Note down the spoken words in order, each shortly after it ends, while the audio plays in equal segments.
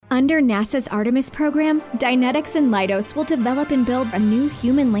Under NASA's Artemis program, Dynetics and Leidos will develop and build a new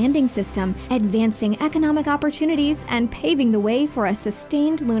human landing system, advancing economic opportunities and paving the way for a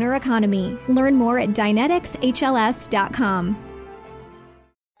sustained lunar economy. Learn more at DyneticsHLS.com.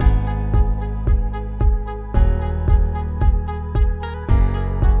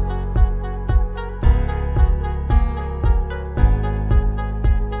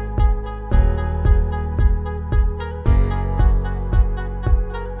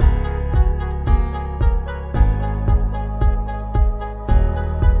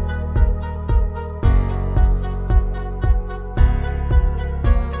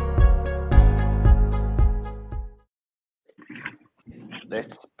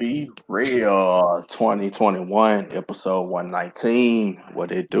 Let's be real. 2021, episode 119.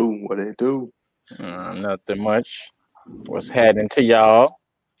 What it do? Nothing much. What's happening to y'all?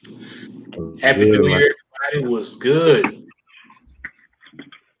 Happy New Year, everybody. Was good.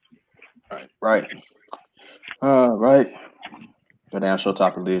 Right. Go down, show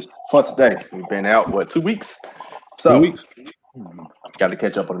topic list for today. We've been out, 2 weeks? So, 2 weeks. Got to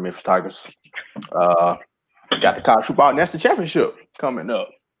catch up on the Memphis Tigers. Got the college football national championship coming up.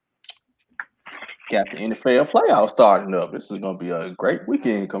 Got the NFL playoffs starting up. This is going to be a great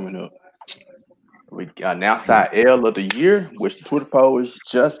weekend coming up. We announced our L of the year, which the Twitter poll is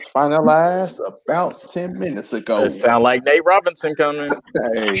just finalized about 10 minutes ago. It sound like Nate Robinson coming.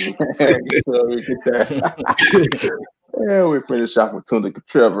 Hey, so we get that. Yeah, we finished off with Tunda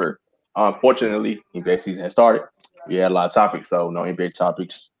Trevor. Unfortunately, NBA season has started. We had a lot of topics, so no NBA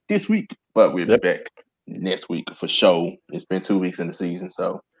topics this week, but we'll be back next week for sure. It's been 2 weeks in the season,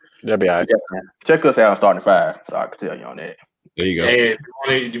 so that'll be all right. Check us out starting 5, so I can tell you on that. There you go. Hey, if you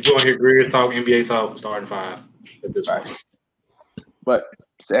want to hear Greer's talk, NBA talk, starting 5 at this point. But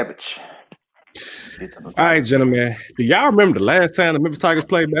Savage. All right, gentlemen. Do y'all remember the last time the Memphis Tigers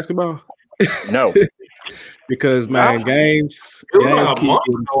played basketball? No. Because games keep getting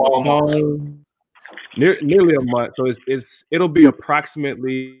postponed. Nearly a month. So it'll be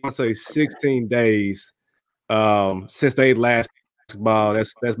approximately, I want to say, 16 days since they last basketball.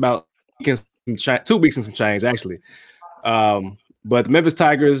 That's about 2 weeks and some change, actually. But the Memphis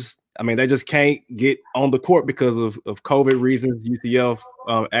Tigers, I mean, they just can't get on the court because of COVID reasons. UCF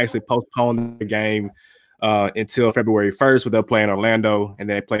actually postponed the game until February 1st, where they'll play in Orlando, and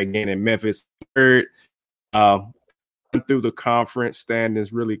then they play again in Memphis. Third, through the conference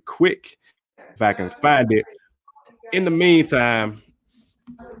standings really quick, if I can find it. In the meantime,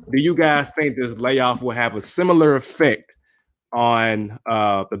 do you guys think this layoff will have a similar effect on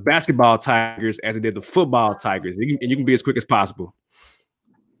the basketball Tigers as it did the football Tigers? And you can be as quick as possible.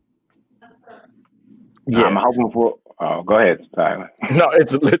 Yeah, I'm hoping for. Oh, go ahead, Tyler. No,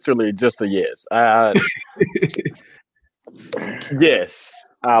 it's literally just a yes. Yes,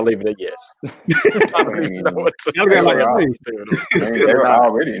 I'll leave it at yes. I don't even know what to say. They're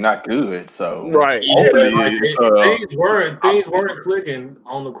already not good, so right. Things weren't clicking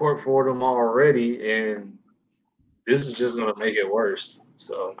on the court for them already, and this is just going to make it worse.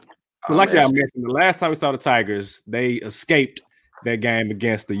 So, like y'all mentioned, the last time we saw the Tigers, they escaped that game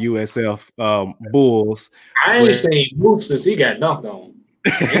against the USF Bulls. I ain't seen Moose since he got dunked on.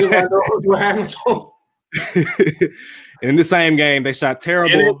 Anybody knows what happened to him? In the same game, they shot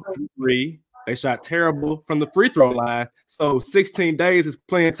terrible from three. They shot terrible from the free throw line. So 16 days is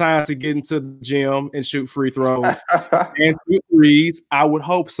plenty of time to get into the gym and shoot free throws and shoot threes. I would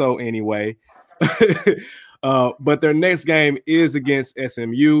hope so anyway. But their next game is against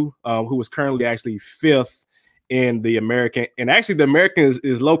SMU, who is currently actually 5th in the American. And actually, the American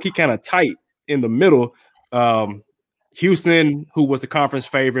is low-key kind of tight in the middle. Houston, who was the conference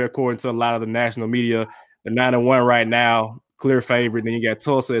favorite, according to a lot of the national media, they're 9-1 right now, clear favorite. Then you got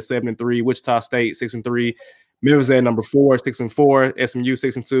Tulsa at 7-3, Wichita State 6-3, Memphis at number 4, 6-4, SMU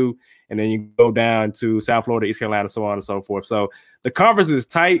 6-2, and then you go down to South Florida, East Carolina, so on and so forth. So the conference is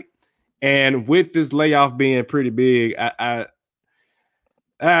tight, and with this layoff being pretty big, I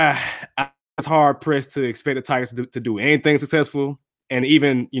was hard pressed to expect the Tigers to do anything successful, and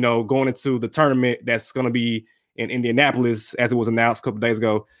even going into the tournament that's going to be in Indianapolis, as it was announced a couple of days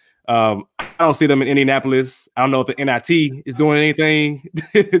ago. I don't see them in Indianapolis. I don't know if the NIT is doing anything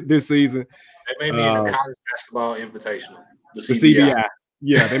this season. They may be in the college basketball invitational. The CBI.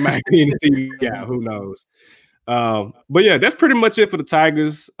 Yeah, they might be in the CBI. Who knows? But yeah, that's pretty much it for the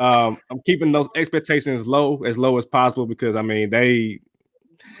Tigers. I'm keeping those expectations low as possible because it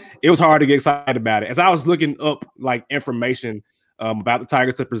was hard to get excited about it. As I was looking up information about the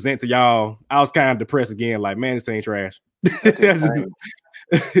Tigers to present to y'all, I was kind of depressed again. Like, man, this ain't trash.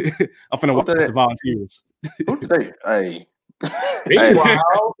 I'm finna watch the Volunteers. Who do they? Hey,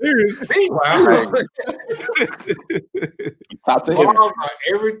 Meanwhile, top 10. Vols are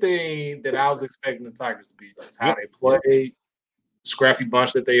everything that I was expecting the Tigers to be. That's how they play, scrappy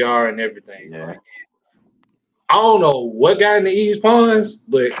bunch that they are, and everything. Yeah. Like, I don't know what got in the East Ponds,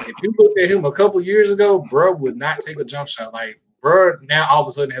 but if you looked at him a couple years ago, bro would not take a jump shot. Like, bro now all of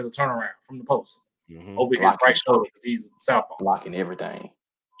a sudden has a turnaround from the post over his right shoulder because he's southpaw. Blocking everything.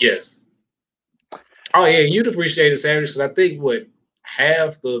 Yes. Oh, yeah, you'd appreciate it, Savage, because I think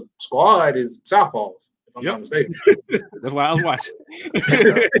half the squad is southpaws, if I'm not mistaken. That's why I was watching.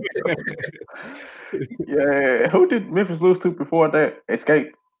 Yeah, who did Memphis lose to before that?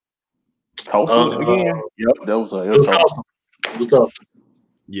 Escape. Tulsa again? Yep, that was it was Tulsa. It was tough.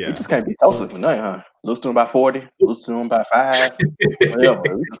 Yeah. You just can't beat Tulsa for nothing, huh? Lose to them by 40, lose to them by 5. Whatever.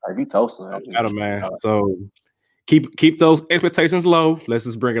 We just can't beat Tulsa. Man. So keep those expectations low. Let's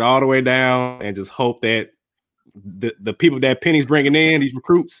just bring it all the way down and just hope that the people that Penny's bringing in, these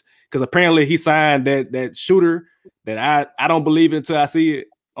recruits, because apparently he signed that shooter that I don't believe it until I see it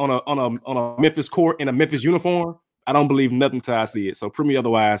on a Memphis court in a Memphis uniform. I don't believe nothing until I see it. So prove me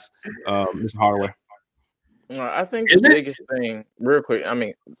otherwise, Mr. Hardaway. I think the biggest thing, real quick. I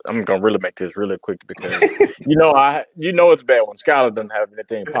mean, I'm gonna really make this really quick because it's bad when Skylar doesn't have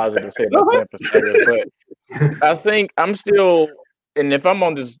anything positive to say about Memphis Tigers. But I think I'm still, and if I'm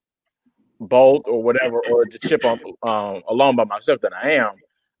on this boat or whatever, or the ship on alone by myself than I am,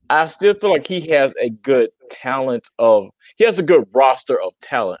 I still feel like he has a good he has a good roster of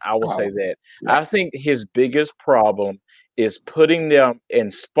talent. I will say that. I think his biggest problem is putting them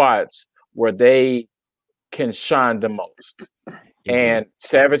in spots where they can shine the most. And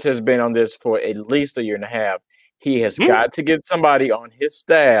Savage has been on this for at least a year and a half. He has got to get somebody on his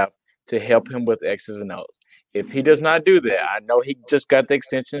staff to help him with X's and O's. If he does not do that, I know he just got the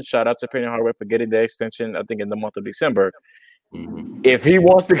extension. Shout out to Penny Hardaway for getting the extension, I think, in the month of December. If he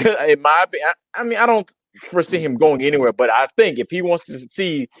wants to, in my opinion, I mean, I don't foresee him going anywhere, but I think if he wants to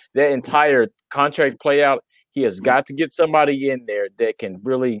see that entire contract play out, he has got to get somebody in there that can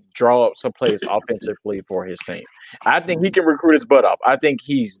really draw up some plays offensively for his team. I think he can recruit his butt off. I think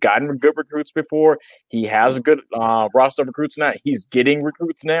he's gotten good recruits before. He has a good roster of recruits now. He's getting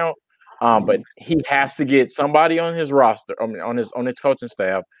recruits now, but he has to get somebody on his roster, on his coaching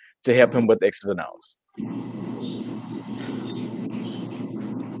staff, to help him with X's and O's.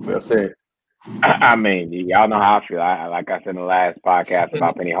 Well said. I mean, y'all know how I feel. Like I said in the last podcast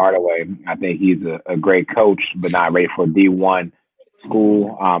about Penny Hardaway, I think he's a great coach, but not ready for D1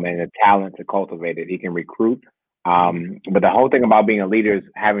 school and the talent to cultivate it. He can recruit. But the whole thing about being a leader is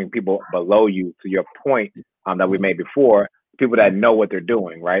having people below you, to your point that we made before, people that know what they're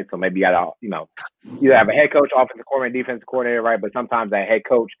doing, right? So maybe you got to, you have a head coach, offensive coordinator, defensive coordinator, right? But sometimes that head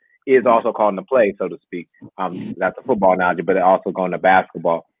coach is also calling the play, so to speak. That's a football analogy, but it also going to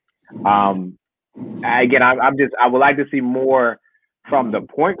basketball. Again, I would like to see more from the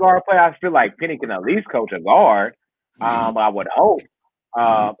point guard play. I feel like Penny can at least coach a guard. I would hope.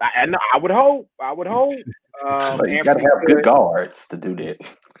 I would hope. So you got to have good guards to do that.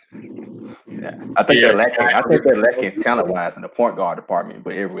 Yeah, I think they're lacking. I think they're lacking talent-wise in the point guard department,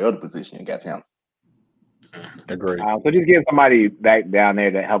 but every other position you got talent. Agreed. So just give somebody back down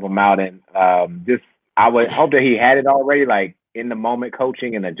there to help him out, and I would hope that he had it already, like in the moment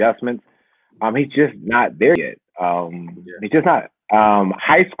coaching and adjustments. He's just not there yet. He's just not.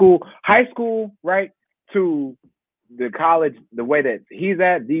 High school, right, to the college, the way that he's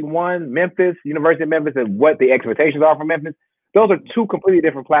at, D1, Memphis, University of Memphis, and what the expectations are from Memphis, those are two completely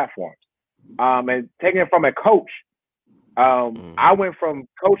different platforms. And taking it from a coach, I went from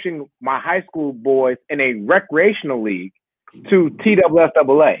coaching my high school boys in a recreational league to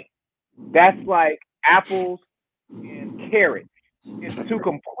TSSAA. That's like apples and carrots. It's two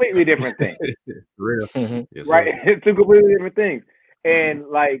completely different things. Real. Yes, right? It's two completely different things. And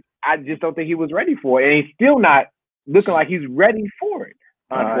like, I just don't think he was ready for it. And he's still not looking like he's ready for it,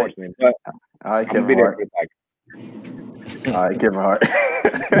 unfortunately. But I give him heart. I give him heart.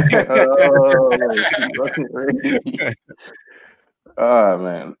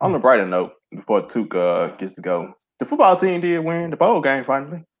 Man. On the brighter note, before Tuke gets to go, the football team did win the bowl game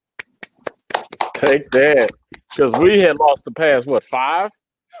finally. Take that. Because we had lost the past, 5?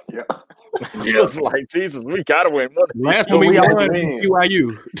 Yeah. It was like, Jesus, we got to win. Last one we won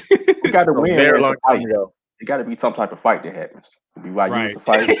BYU. We got to win. Very long time ago. It got to be some type of fight that happens. BYU was a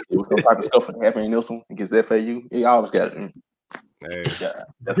fight. It was some type of stuff that happened in this one against FAU. It always got it. Hey. Yeah,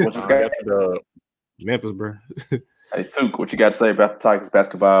 that's what you got. Memphis, bro. Hey, Tuke, what you got to say about the Tigers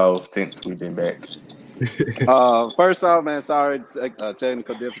basketball since we've been back? First off, man, sorry,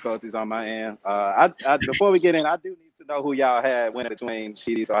 technical difficulties on my end. Before we get in, I do need to know who y'all had winning between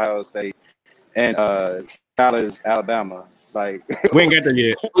Sheedy's Ohio State and Skyler's Alabama. Like we ain't got there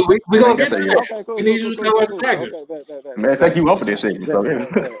yet. We gonna get to that. Okay, cool, we need you to tell about the Tigers. Man, thank you up for this thing. So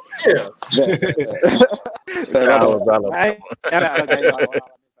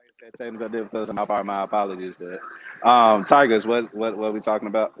my apologies, but Tigers, what we talking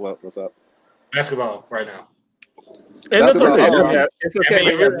about? What's up? Basketball right now. And it's okay. It's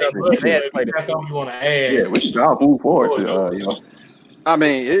okay. That's something you want to add. Yeah, we should all move forward to you know. I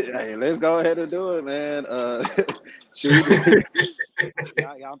mean, hey, let's go ahead and do it, man. Y'all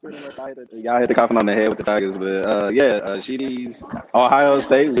pretty much y'all hit the coffin on the head with the Tigers, but Sheedy's Ohio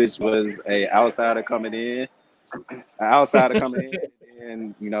State, which was a outsider coming in,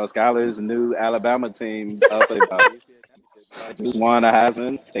 and you know Skyler's new Alabama team just won a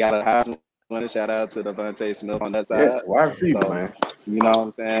Heisman. They got a Heisman. Shout out to Devontae Smith on that side. Yes, wide receiver, man. You know what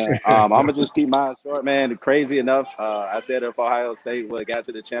I'm saying? I'm gonna just keep mine short, man. Crazy enough, I said if Ohio State would have got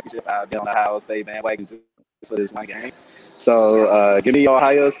to the championship, I'd be on the Ohio State bandwagon too. So this is my game. So give me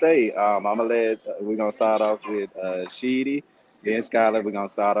Ohio State. I'm gonna we're gonna start off with Sheedy, then Skyler. We're gonna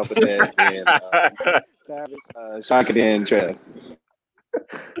start off with that, and Savage, Shaka, then Trev.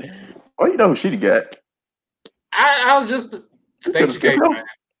 Oh, you know who Sheedy got? I'll just state your case, man.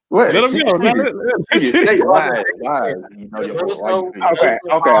 What? Let him go.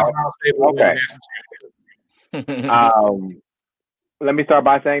 Okay. Let me start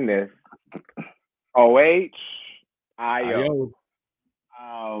by saying this. OHIO.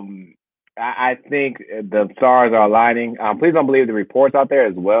 I think the stars are aligning. Please don't believe the reports out there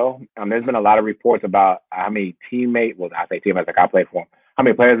as well. There's been a lot of reports about how many teammates, well, I say teammates like I played for them, how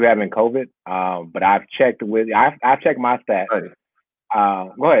many players we have in COVID. But I've checked I've checked my stats. Hey.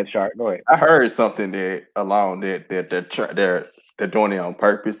 Go ahead, Shark. Go ahead. I heard something that they're doing it on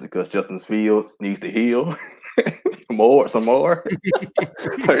purpose because Justin Fields needs to heal some more.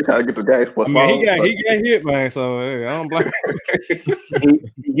 They're trying to get the guys for he got hit, man. So I don't blame him.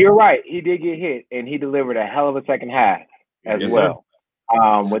 You're right. He did get hit, and he delivered a hell of a second half as well.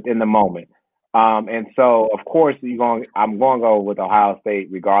 Within the moment. And so, of course, I'm going to go with Ohio State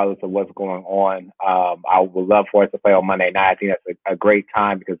regardless of what's going on. I would love for us to play on Monday night. I think that's a great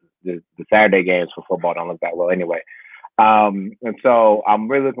time because the Saturday games for football don't look that well anyway. And so I'm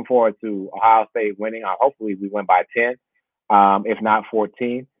really looking forward to Ohio State winning. Hopefully we win by 10, if not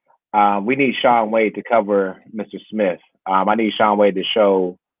 14. We need Sean Wade to cover Mr. Smith. I need Sean Wade to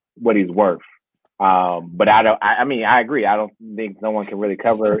show what he's worth. But I agree. I don't think no one can really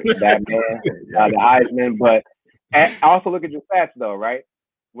cover that man, the Heisman. But also look at your stats, though, right?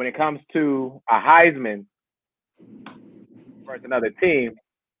 When it comes to a Heisman versus another team,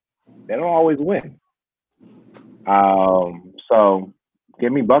 they don't always win. So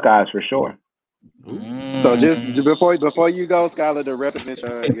give me Buckeyes for sure. So just before you go, Skyler, to represent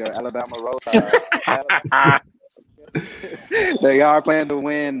your Alabama Roll Tide. They are planning to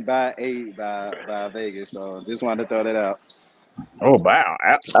win by 8 by Vegas, so just wanted to throw that out. Oh wow,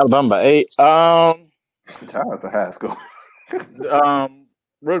 Alabama by 8. That's a high school.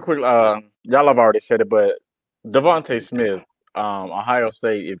 Real quick, y'all have already said it, but Devontae Smith, Ohio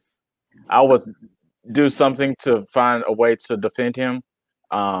State. If I was do something to find a way to defend him,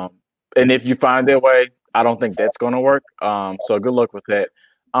 and if you find that way, I don't think that's going to work. So good luck with that.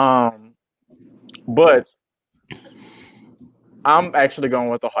 But I'm actually going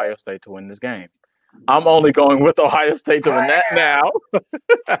with Ohio State to win this game. I'm only going with Ohio State to win that now.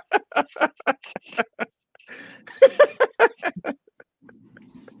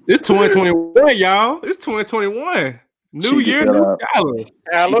 It's 2021, y'all. It's 2021. New year, new scholar.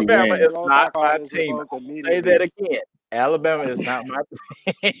 Alabama is not my team. I'll say that again. Alabama is not my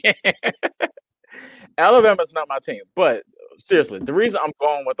team. Alabama is not my team. But seriously, the reason I'm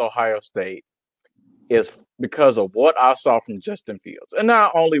going with Ohio State is because of what I saw from Justin Fields. And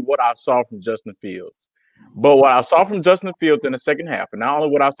not only what I saw from Justin Fields, but what I saw from Justin Fields in the second half. And not only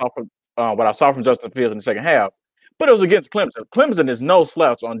what I saw from Justin Fields in the second half, but it was against Clemson. Clemson is no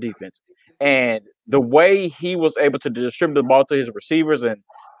slouch on defense. And the way he was able to distribute the ball to his receivers and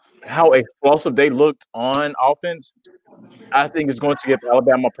how explosive they looked on offense, I think is going to give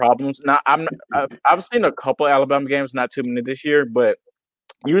Alabama problems. Now, I've seen a couple of Alabama games, not too many this year, but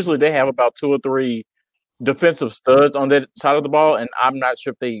usually they have about 2 or 3 defensive studs on that side of the ball, and I'm not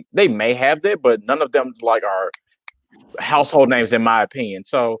sure if they may have that, but none of them are household names in my opinion.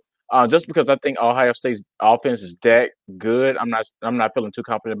 So just because I think Ohio State's offense is that good, I'm not feeling too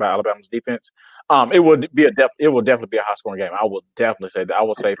confident about Alabama's defense. It will definitely be a high scoring game. I will definitely say that. I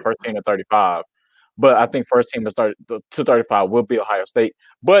will say 13 to 35. But I think first team to start 235 will be Ohio State.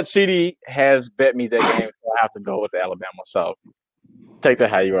 But CD has bet me that game, so I have to go with Alabama. So take that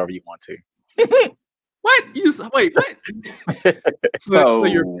however you want to. What? You just wait, what? so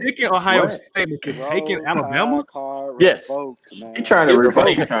you're picking Ohio State, but you're taking Alabama? Yes. You're trying to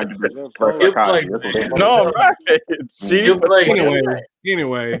revoke. You're trying to revoke. No, right.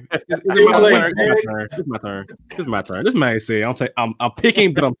 Anyway, it's my turn. It's my turn. This man said I'm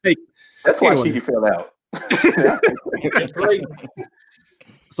picking, but I'm taking. That's why she fell out.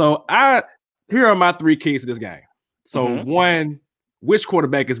 So here are my 3 keys to this game. So one, which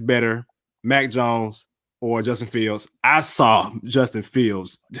quarterback is better, Mac Jones or Justin Fields? I saw Justin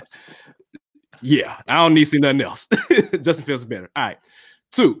Fields. Yeah, I don't need to see nothing else. Justin Fields is better. All right.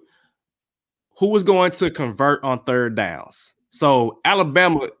 2, who is going to convert on third downs? So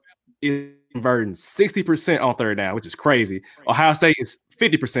Alabama is converting 60% on third down, which is crazy. Ohio State is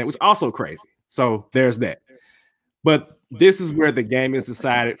 50%, which is also crazy. So there's that. But this is where the game is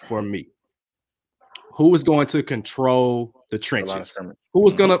decided for me. Who is going to control the trenches? Who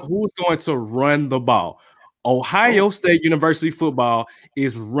is going to run the ball? Ohio State University football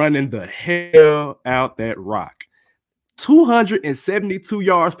is running the hell out that rock. 272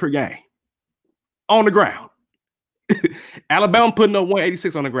 yards per game on the ground. Alabama putting up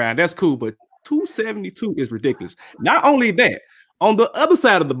 186 on the ground. That's cool, but 272 is ridiculous. Not only that, on the other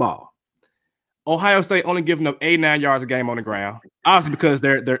side of the ball, Ohio State only giving up 89 yards a game on the ground. Obviously because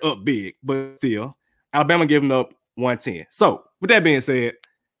they're up big, but still, Alabama giving up 110. So with that being said,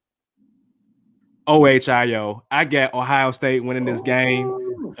 OHIO, I got Ohio State winning this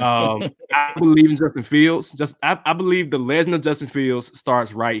game. I believe in Justin Fields. I believe the legend of Justin Fields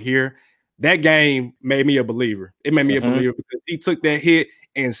starts right here. That game made me a believer. It made me a believer because he took that hit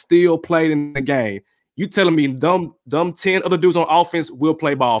and still played in the game. You telling me dumb 10 other dudes on offense will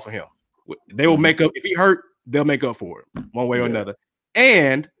play ball for him. They will make up. If he hurt, they'll make up for it one way or another.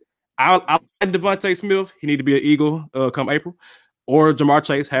 And I like Devontae Smith. He need to be an Eagle come April, or Jamar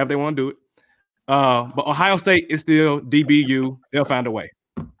Chase, however they want to do it. But Ohio State is still DBU. They'll find a way.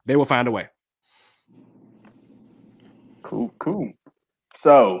 They will find a way. Cool.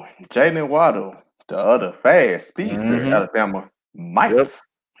 So Jalen Waddle, the other fast speedster, Alabama, might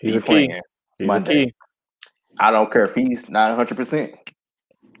he's a key. He's Monday. a key. I don't care if he's not 100%.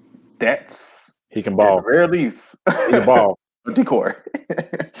 He can ball. At the very least, he can ball. Decor.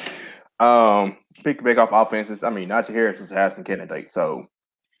 Pick back off offenses. I mean, Najee Harris is a Heisman candidate, so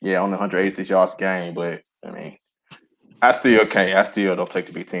yeah, on the 186 yards game. But I mean, I still don't take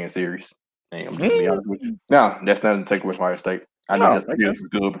the Big Ten serious. I'm just gonna be honest with you. No, that's nothing to take away from Ohio State. I know Justin Fields was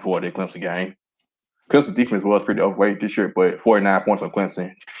good before the Clemson game. Clemson defense was pretty overweight this year, but 49 points on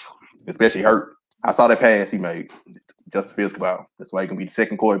Clemson, especially hurt. I saw that pass he made. Justin Fields come out. That's why he can be the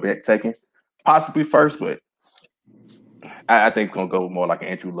second quarterback taken, possibly first, but I think it's gonna go more like an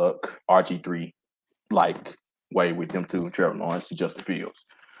Andrew Luck, RG3 like way with them two, Trevor Lawrence and Justin Fields.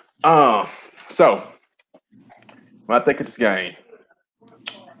 So when I think of this game,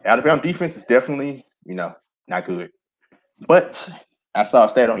 Alabama defense is definitely, not good. But I saw a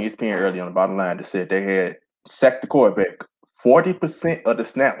stat on ESPN early on the bottom line that said they had sacked the quarterback 40% of the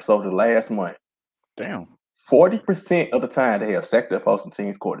snaps over the last month. Damn. 40% of the time they have sacked the opposing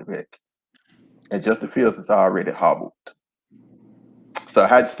team's quarterback. And Justin Fields is already hobbled. So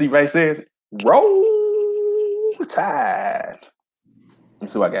how Steve Ray says, roll tide.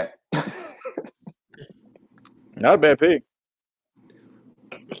 That's who I got. Not a bad pick.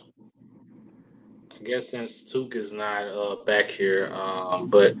 I guess since Tuke is not back here,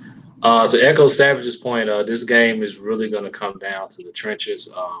 but to echo Savage's point, this game is really going to come down to the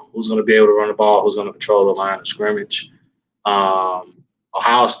trenches. Who's going to be able to run the ball? Who's going to control the line of scrimmage?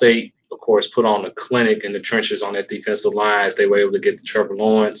 Ohio State, of course, put on a clinic in the trenches on that defensive line as they were able to get to Trevor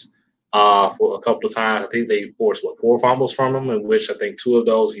Lawrence for a couple of times. I think they forced, 4 fumbles from him, in which I think 2 of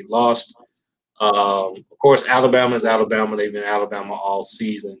those he lost. Of course, Alabama is Alabama. They've been Alabama all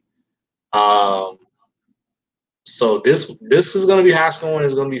season. So this is going to be high scoring.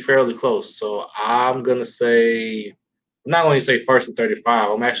 It's going to be fairly close. So I'm going to say, I'm not going to say first to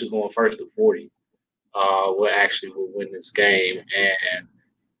 35. I'm actually going first to 40. Will win this game. And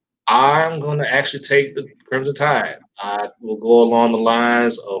I'm going to actually take the Crimson Tide. I will go along the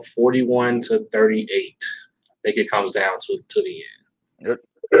lines of 41-38. I think it comes down to the end.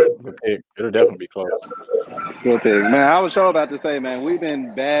 Good pick. It'll definitely be close. Good pick. Man, I was sure about to say, man, we've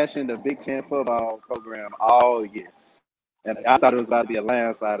been bashing the Big Ten football program all year. And I thought it was about to be a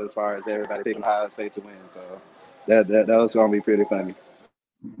landslide as far as everybody picking Ohio State to win. So that was going to be pretty funny.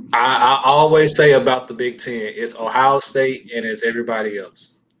 I always say about the Big Ten, it's Ohio State and it's everybody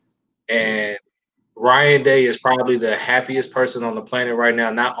else. And Ryan Day is probably the happiest person on the planet right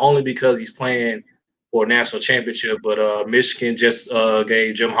now, not only because he's playing for a national championship, but Michigan just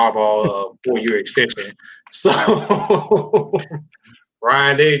gave Jim Harbaugh a 4-year extension. So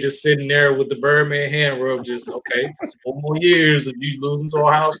Ryan Day just sitting there with the Birdman hand rub, just, okay, it's 4 more years of you losing to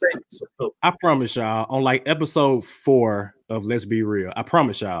Ohio State. So, I promise y'all, on like episode 4 of Let's Be Real, I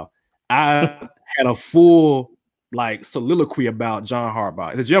promise y'all, I had a full like soliloquy about John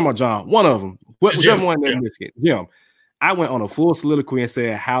Harbaugh. Is it Jim or John? One of them. Whichever one in Michigan. Jim. I went on a full soliloquy and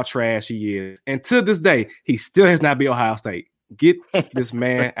said how trash he is. And to this day, he still has not beat Ohio State. Get this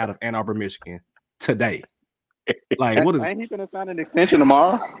man out of Ann Arbor, Michigan today. Like, what is ain't he gonna sign an extension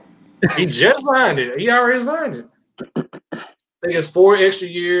tomorrow? He just signed it. He already signed it. I think it's 4 extra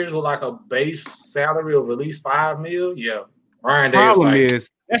years with like a base salary of at least $5 million. Yeah. Ryan Day problem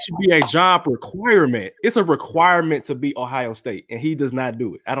is that should be a job requirement. It's a requirement to beat Ohio State, and he does not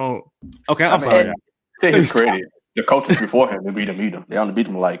do it. I don't. Okay, I'm sorry. To his credit, the coaches before him, they beat him. They only beat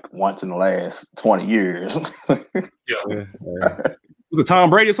him like once in the last 20 years. Yeah. Was it Tom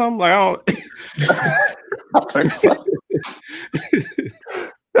Brady or something? Like, I don't. I think so.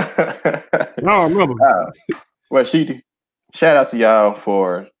 I don't remember. Well, Sheedy, shout out to y'all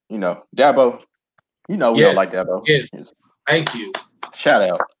for, Dabo. We don't like Dabo. Yes. Thank you. Shout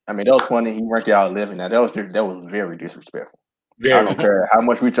out. I mean, that was funny. He ranked y'all 11. Now, that was very disrespectful. I don't care how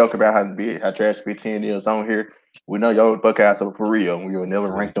much we joke about how trash Big Ten is on here. We know y'all Buckeyes are for real. We will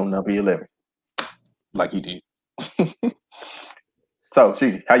never rank them number 11 like he did. So,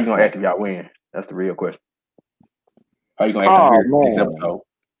 Sheedy, how you gonna act if y'all win? That's the real question. How you gonna act this episode?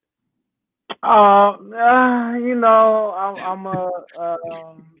 I'm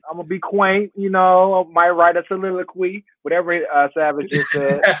gonna be quaint. I might write a soliloquy, whatever Savage just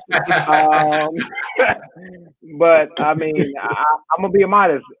said. But I mean, I'm gonna be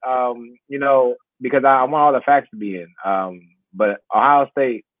modest. Because I want all the facts to be in. But Ohio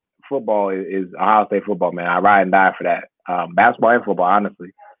State football is Ohio State football, man. I ride and die for that. Basketball and football,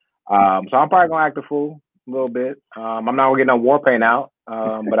 honestly. So I'm probably gonna act a fool a little bit. I'm not gonna get no war paint out,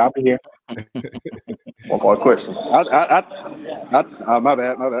 but I'll be here. One more question. My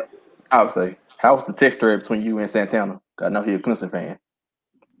bad. I would say, how was the text thread between you and Santana? I know he's a Clemson fan.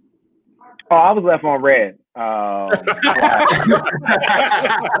 Oh, I was left on red. I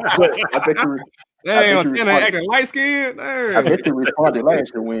bet you. Acting light skinned. I bet you responded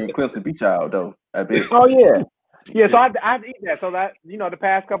last year when Clemson beat y'all, though. I bet. Oh yeah. Yeah, so I'd eat that. So that the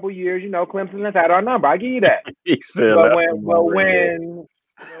past couple of years, Clemson has had our number. I give you that.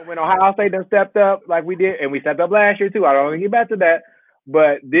 When Ohio State done stepped up like we did, and we stepped up last year too. I don't want to get back to that,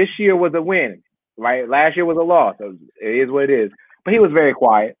 but this year was a win, right? Last year was a loss. So it is what it is. But he was very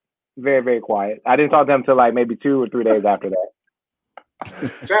quiet, very, very quiet. I didn't talk to him until like maybe 2 or 3 days after that.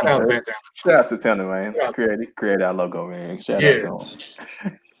 Shout out Santana. Shout out Santana, man. Create our logo, man. Shout out to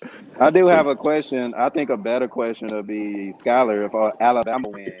him. I do have a question. I think a better question would be, Skylar, if Alabama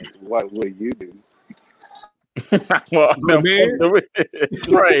wins, what would you do? Well,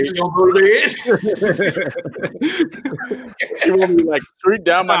 right. She won't be like street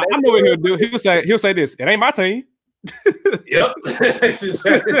down my. I know what he'll do. He'll say this. It ain't my team. Yep. He's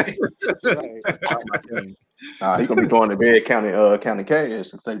gonna be going to bed counting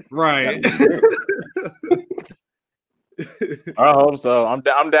cash and say, right. I hope so. I'm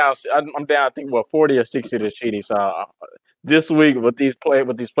down. I think 40 or 60 to Sheedy. So this week with these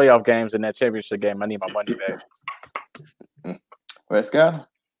playoff games and that championship game, I need my money back. Well, Scott,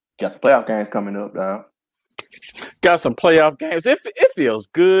 got some playoff games coming up, dog. Got some playoff games. It feels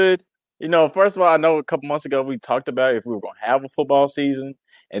good. First of all, I know a couple months ago we talked about if we were going to have a football season,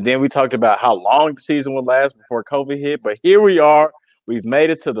 and then we talked about how long the season would last before COVID hit. But here we are. We've made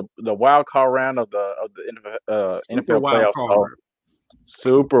it to the wild card round of the NFL playoffs.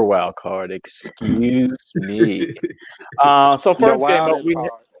 Super wild card. Excuse me. So first game,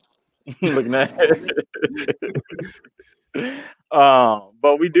 looking at it.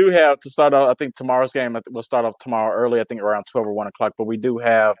 But we do have to start off. I think tomorrow's game will start off tomorrow early. I think around 12 or 1 o'clock. But we do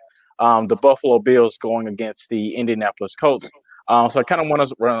have the Buffalo Bills going against the Indianapolis Colts. So I kind of want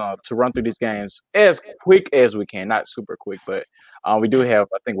us to run through these games as quick as we can. Not super quick, but we do have,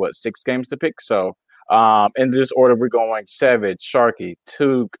 I think, 6 games to pick. So in this order, we're going Savage, Sharky,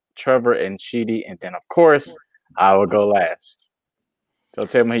 Toog, Trevor, and Sheedy. And then, of course, I will go last. So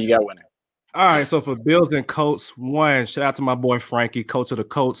tell me who you got winning. All right, so for Bills and Colts, shout out to my boy Frankie, coach of the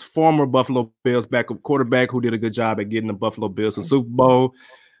Colts, former Buffalo Bills backup quarterback who did a good job at getting the Buffalo Bills to the Super Bowl.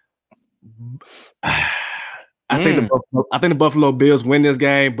 I think the Buffalo Bills win this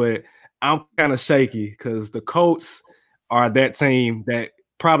game, but I'm kind of shaky because the Colts are that team that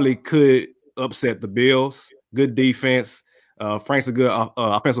probably could upset the Bills. Good defense. Frank's a good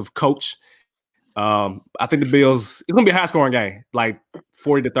offensive coach. I think the Bills, it's going to be a high-scoring game, like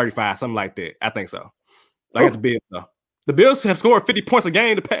 40-35, something like that. I think so. I got the Bills, though. The Bills have scored 50 points a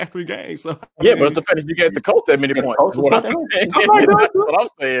game the past 3 games. So, yeah, but it's the fact that you get the Colts that many points. That's what I'm saying. That's what I'm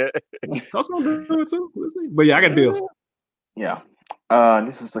saying. That's going to do it, too. But, yeah, I got the Bills. Yeah.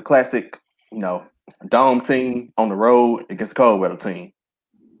 This is a classic, dome team on the road against a cold weather team.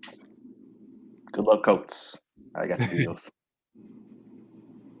 Good luck, Colts. I got the Bills.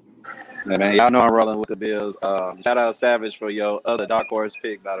 Yeah, man, y'all know I'm rolling with the Bills. Shout out Savage for your other dark horse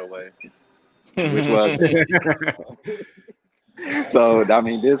pick, by the way. Which was so. I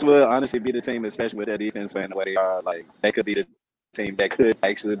mean, this will honestly be the team, especially with their defense playing the way they are. Like, they could be the team that could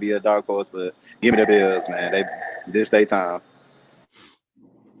actually be a dark horse. But give me the Bills, man. This their time.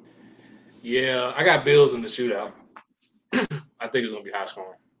 Yeah, I got Bills in the shootout. I think it's gonna be high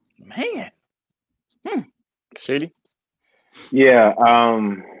scoring. Man, Shady. Yeah.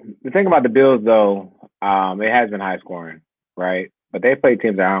 The thing about the Bills, though, it has been high scoring, right? But they play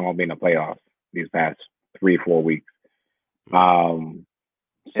teams that aren't gonna be in the playoffs these past 3-4 weeks.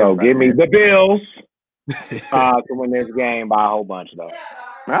 So give me the Bills to win this game by a whole bunch, though.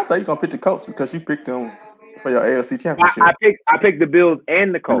 Man, I thought you were gonna pick the Colts because you picked them for your AFC championship. I picked the Bills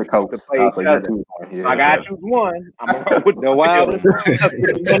and the Colts to play each other. I got to choose one. I'm gonna roll with the Wildest.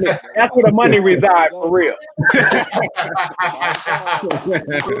 That's where the money resides for real.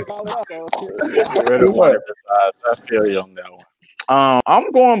 I feel you on that one.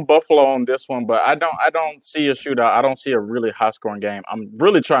 I'm going Buffalo on this one, but I don't see a shootout. I don't see a really high scoring game. I'm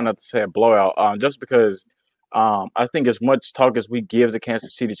really trying not to say a blowout, just because I think as much talk as we give the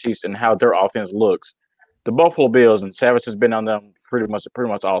Kansas City Chiefs and how their offense looks, the Buffalo Bills and Savage has been on them pretty much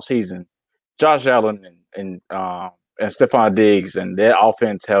all season. Josh Allen and Stephon Diggs and their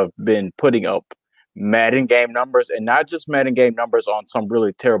offense have been putting up Madden game numbers, and not just Madden game numbers on some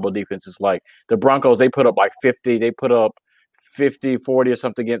really terrible defenses. Like the Broncos, they put up like 50. They put up 50, 40 or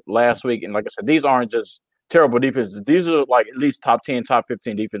something last week. And like I said, these aren't just terrible defenses. These are like at least top 10, top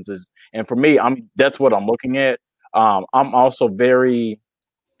 15 defenses. And for me, that's what I'm looking at. I'm also very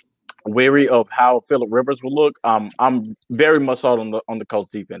wary of how Phillip Rivers will look. I'm very much sold on the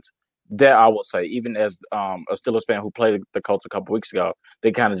Colts defense. That I will say, even as a Steelers fan who played the Colts a couple weeks ago,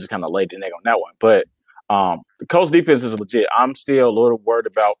 they kind of laid the egg on that one. But the Colts defense is legit. I'm still a little worried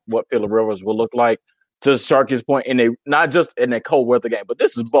about what Phillip Rivers will look like. To Sharky's point, not just in a cold weather game, but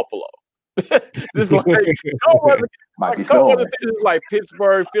this is Buffalo. This is like cold weather. Cold weather is like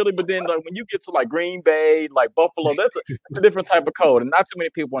Pittsburgh, Philly, but then like when you get to like Green Bay, like Buffalo, that's a different type of cold, and not too many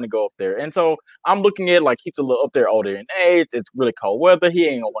people want to go up there. And so I'm looking at like he's a little up there older in age. It's really cold weather. He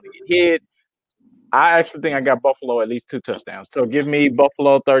ain't gonna want to get hit. I actually think I got Buffalo at least 2 touchdowns. So give me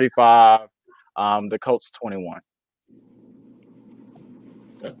Buffalo 35, the Colts 21.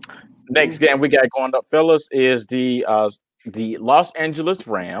 Next game we got going up, fellas, is the Los Angeles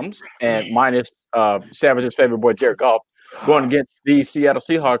Rams, and minus Savage's favorite boy, Jared Goff, going against the Seattle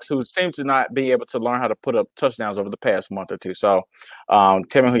Seahawks, who seem to not be able to learn how to put up touchdowns over the past month or two. So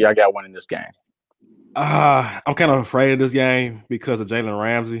tell me who y'all got winning this game. I'm kind of afraid of this game because of Jalen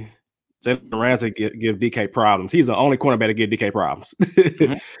Ramsey. Jalen Ramsey give DK problems. He's the only cornerback to give DK problems.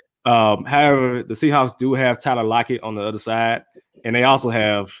 Mm-hmm. However, the Seahawks do have Tyler Lockett on the other side, and they also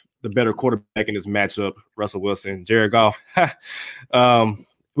have the better quarterback in this matchup, Russell Wilson. Jared Goff. We don't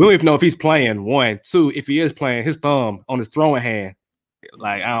even know if he's playing. 1, 2, if he is playing, his thumb on his throwing hand,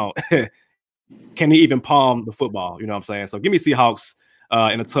 like, I don't – can he even palm the football? You know what I'm saying? So give me Seahawks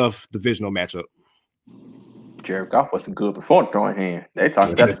in a tough divisional matchup. Jared Goff wasn't good before the throwing hand. They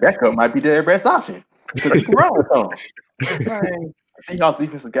talking about the backup might be their best option because he can run with them. Seahawks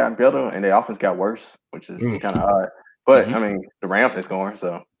defense has gotten better and their offense got worse, which is kind of odd. But, I mean, the Rams are scoring,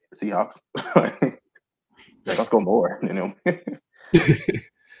 so – Seahawks. Let's go more,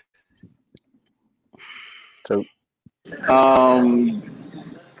 So, I'm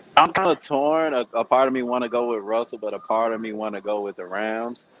kind of torn. A part of me want to go with Russell, but a part of me want to go with the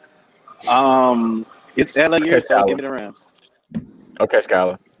Rams. It's LA year, so give me the Rams. Okay,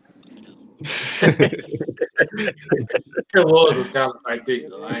 Skylar. It was a Skylar type pick,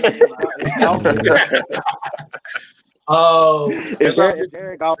 though. If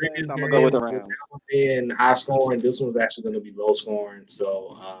Jared Goff wins, I'm gonna go with the Rams. And high scoring. This one's actually going to be low scoring.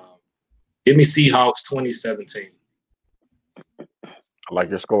 So give me Seahawks 2017. I like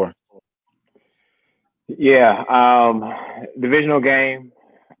your score. Yeah, divisional game.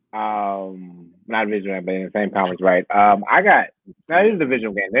 Not divisional game, but in the same conference, right? That is a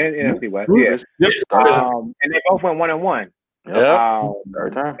divisional game. They're in NFC West. Yeah. And they both went 1-1. Yeah.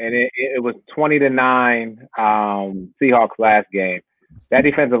 And it was 20-9 Seahawks last game. That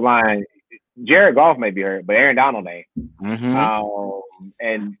defensive line, Jared Goff may be hurt, but Aaron Donald ain't.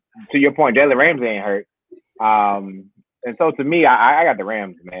 And to your point, Jalen Ramsey ain't hurt. And so to me, I got the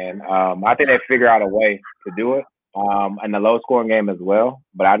Rams, man. I think they figure out a way to do it. And the low scoring game as well,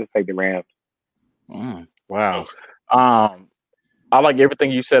 but I just take the Rams. Wow. I like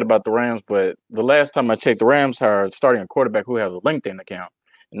everything you said about the Rams, but the last time I checked, the Rams are starting a quarterback who has a LinkedIn account.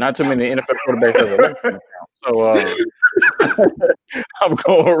 Not too many NFL quarterbacks have a LinkedIn account. So I'm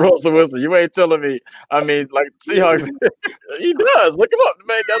going with Russell Wilson. You ain't telling me. I mean, like Seahawks, he does. Look him up. The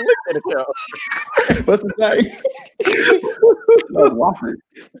man got a LinkedIn account. What's his name? Wofford.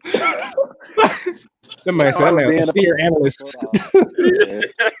 That man said, "I'm a fear analyst."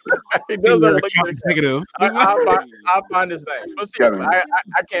 He does have a LinkedIn executive. I'll find his name. But seriously,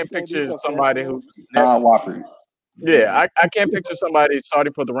 I can't picture somebody who. Wofford. Yeah, I can't picture somebody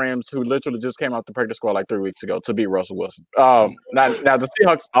starting for the Rams who literally just came out the practice squad like 3 weeks ago to beat Russell Wilson. Now the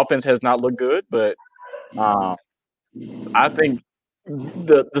Seahawks offense has not looked good, but I think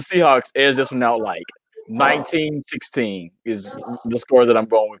the Seahawks edge this one out like 19-16 is the score that I'm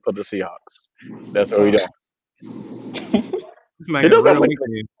going with for the Seahawks. That's what we do. He doesn't have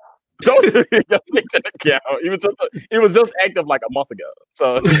LinkedIn. Don't LinkedIn account. He was just active like a month ago,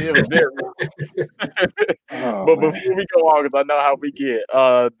 so it was very. But before we go on, because I know how we get,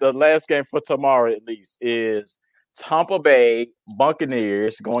 the last game for tomorrow at least is Tampa Bay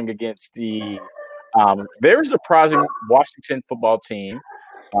Buccaneers going against the very surprising Washington football team.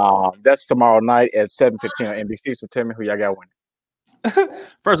 That's tomorrow night at 7:15 on NBC. So tell me who y'all got winning.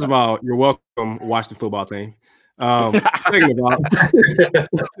 First of all, you're welcome, Washington football team.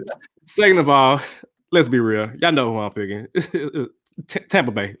 Second of all, let's be real. Y'all know who I'm picking.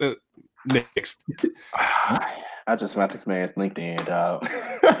 Tampa Bay. Next. I just found this man's LinkedIn, dog.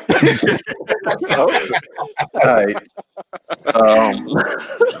 All right.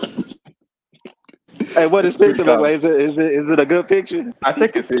 Hey, what is picture look like? Is it a good picture? I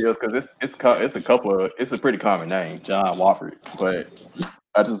think it's because it's a pretty common name, John Wofford. But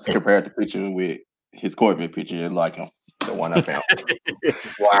I just compared the picture with his Corvette picture, like him, the one I found.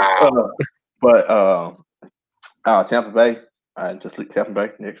 Wow. But Tampa Bay, I just looked Tampa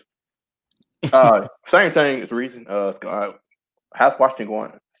Bay next. Same thing as reason. How's Washington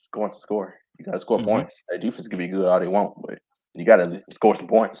going to score? You got to score points. Their defense can be good all they want, but you got to score some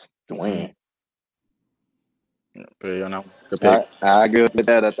points to win. I agree with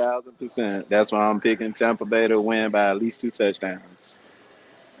that 1,000%. That's why I'm picking Tampa Bay to win by at least 2 touchdowns.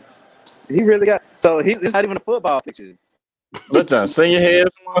 He really got it's not even a football picture. Listen, sing your head.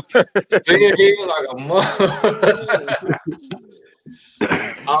 Sing your head like a mother.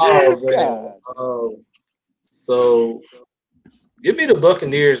 Oh man. So give me the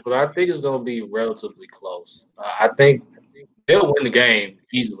Buccaneers, but I think it's going to be relatively close. I think they'll win the game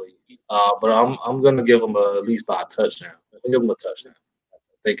easily. But I'm going to give them at least by a touchdown. I give them a touchdown.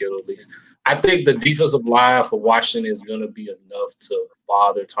 I think the defensive line for Washington is going to be enough to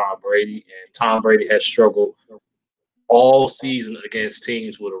bother Tom Brady. And Tom Brady has struggled all season against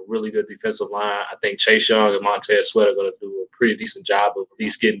teams with a really good defensive line. I think Chase Young and Montez Sweat are going to do a pretty decent job of at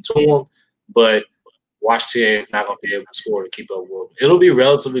least getting to him. But Washington is not going to be able to score to keep up with them. It'll be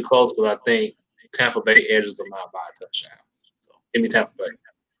relatively close, but I think Tampa Bay edges them out by a touchdown. So give me Tampa Bay.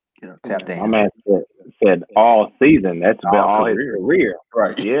 Tap dance. My man said all season. That's been all his career.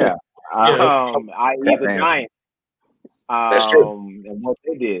 Right. Yeah. I.e. the Giants. That's true. And what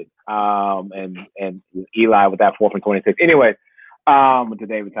they did. And Eli with that 4th and 26. Anyway, to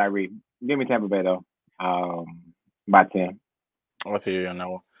David Tyree. Give me Tampa Bay though. By 10. I feel you on that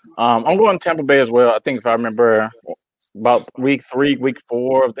one. I'm going Tampa Bay as well. I think if I remember about week 3, week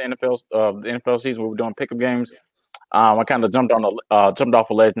 4 of the NFL season, we were doing pickup games. I kind of jumped off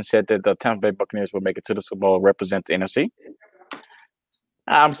a ledge and said that the Tampa Bay Buccaneers would make it to the Super Bowl, represent the NFC.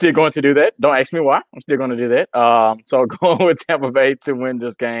 I'm still going to do that. Don't ask me why. I'm still going to do that. So going with Tampa Bay to win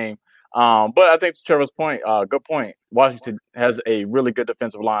this game. But I think to Trevor's point, good point. Washington has a really good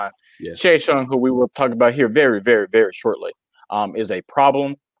defensive line. Yes. Chase Young, who we will talk about here very, very, very shortly, is a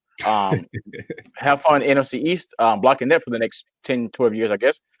problem. Have fun NFC East, blocking that for the next 10, 12 years, I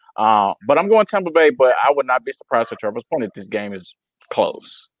guess. But I'm going Tampa Bay, but I would not be surprised to Trevor's point if this game is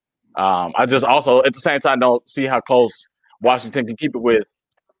close. I just also, at the same time, don't see how close Washington can keep it with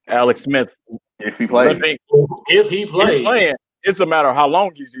Alex Smith. If he plays. If he plays. It's a matter of how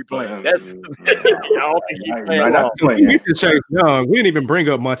long is he playing. That's I don't think he's playing long. We didn't even bring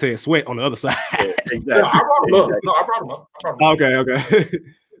up Montez Sweat on the other side. Exactly. No, I brought him up. Okay.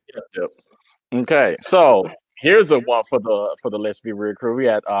 Yep. Okay, so Here's a one for the Let's Be Real crew. We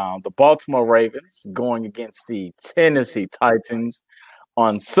had the Baltimore Ravens going against the Tennessee Titans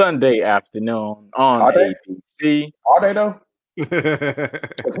on Sunday afternoon on ABC. Are they though?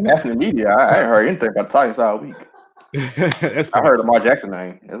 It's national media. I ain't heard anything about the Titans all week. I heard Lamar Jackson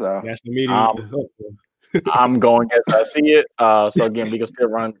name. That's all. National media. I'm going as I see it. So again, we can still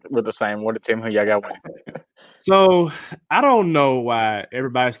run with the same. What the team who y'all got winning? So I don't know why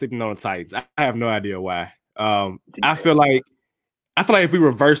everybody's sleeping on the Titans. I have no idea why. I feel like if we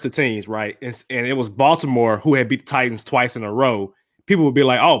reverse the teams, right, and it was Baltimore who had beat the Titans twice in a row, people would be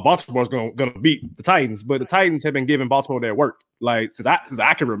like, "Oh, Baltimore's going to beat the Titans," but the Titans have been giving Baltimore their work, like since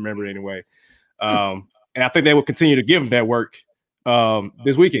I can remember anyway. And I think they will continue to give them that work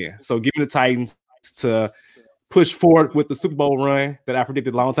this weekend. So, give me the Titans to push forward with the Super Bowl run that I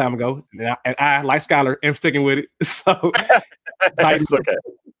predicted a long time ago, and I like Skyler, am sticking with it. So, Titans,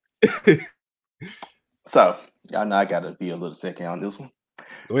 okay. So, y'all know I got to be a little second on this one.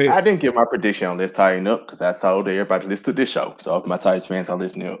 I didn't give my prediction on Let's Tighten Up because I told everybody to listen to this show. So, if my Titans fans are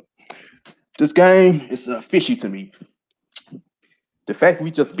listening up, this game is fishy to me. The fact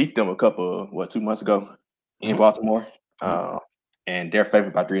we just beat them a couple, 2 months ago in Baltimore, and they're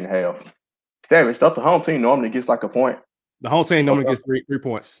favored by 3.5. Savage, stuff the home team normally gets like a point. The home team normally gets three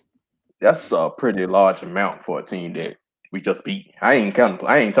points. That's a pretty large amount for a team that we just beat. I ain't talking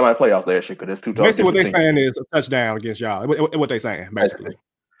about playoffs last year because that's too tough. Basically, what they're saying is a touchdown against y'all. What they saying, basically.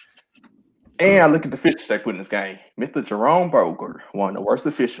 And I look at the officials they put in this game. Mr. Jerome Boger, one of the worst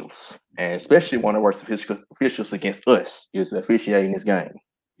officials, and especially one of the worst officials against us, is officiating this game.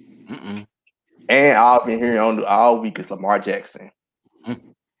 And I've been hearing all week is Lamar Jackson.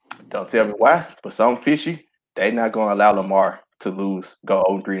 Don't tell me why, but something fishy. They're not going to allow Lamar to go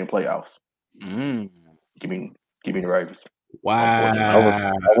 0-3 in playoffs. Give me the Ravens. Wow.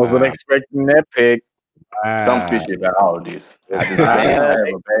 I wasn't expecting that pick. Something fishy about all of this. I just have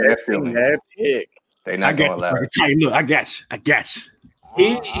a bad feeling. That pick. They're not going to allow it. Look, I got you.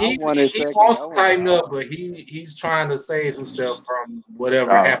 He wants to tighten up, but he's trying to save himself from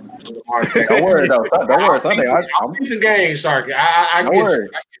whatever happened to Lamar Jackson. Don't worry, though. Don't worry. Sunday, I'm the game, Sharky. I don't get worry.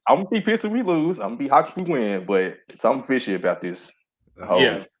 you. I'm going to be pissed if we lose. I'm going to be hot if we win, but something fishy about this.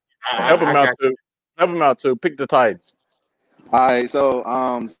 Yeah. Help him out, too. Help him out, too. Pick the Titans. All right, so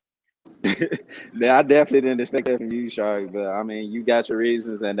I definitely didn't expect that from you, Shark, but I mean, you got your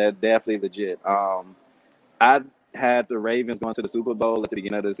reasons, and they're definitely legit. I had the Ravens going to the Super Bowl at the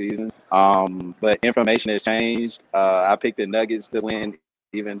beginning of the season, but information has changed. I picked the Nuggets to win,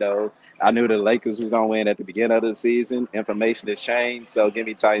 even though I knew the Lakers was going to win at the beginning of the season. Information has changed, so give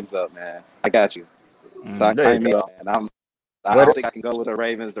me Titans up, man. I got you. Tighten me up, man. I don't think I can go with the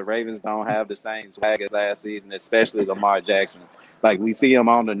Ravens. The Ravens don't have the same swag as last season, especially Lamar Jackson. Like, we see him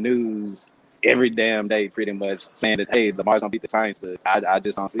on the news every damn day pretty much saying that, hey, Lamar's going to beat the Titans, but I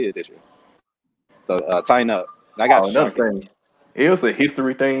just don't see it this year. So, tighten up. I got another thing. It was a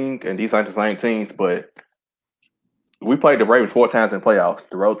history thing, and these aren't the same teams, but we played the Ravens 4 times in playoffs.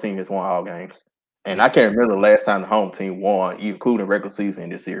 The road team has won all games. And I can't remember the last time the home team won, including regular season in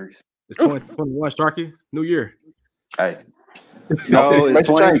this series. It's 2021, Starkey. New year. Hey. No, it's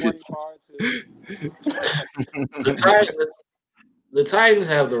 2020. The Titans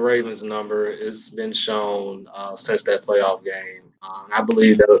have the Ravens number. It's been shown since that playoff game. I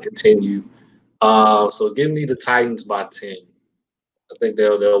believe that'll continue. So give me the Titans by 10. I think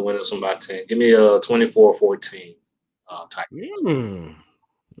they'll win this one by 10. Give me a 24-14 Titans.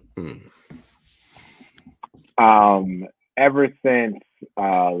 Ever since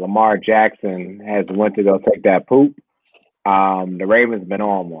Lamar Jackson has went to go take that poop, the Ravens been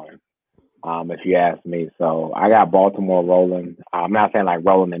on one, if you ask me. So I got Baltimore rolling. I'm not saying like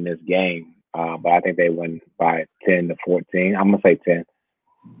rolling in this game, but I think they win by 10-14. I'm going to say 10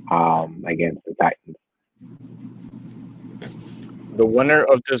 against the Titans. The winner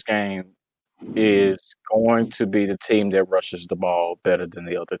of this game is going to be the team that rushes the ball better than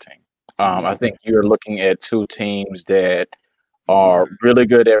the other team. I think you're looking at two teams that are really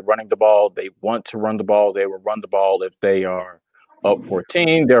good at running the ball. They want to run the ball. They will run the ball if they are up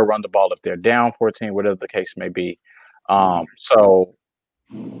 14. They'll run the ball if they're down 14, whatever the case may be. So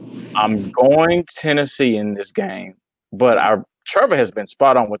I'm going Tennessee in this game, but Trevor has been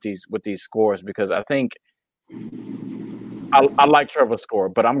spot on with these scores because I think I like Trevor's score,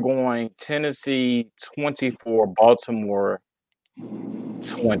 but I'm going Tennessee 24, Baltimore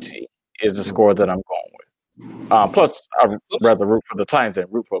 20 is the score that I'm going with. Plus, I'd rather root for the Titans than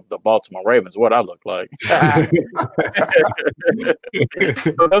root for the Baltimore Ravens. What I look like. So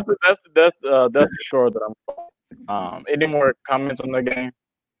that's the score that I'm going. Any more comments on the game?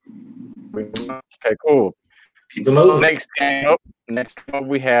 Okay, cool. Keep it moving. Next game up,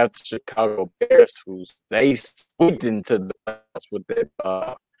 we have the Chicago Bears, who they squeaked into the playoffs with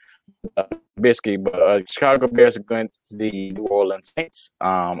that Biscuit. But Chicago Bears are going to the New Orleans Saints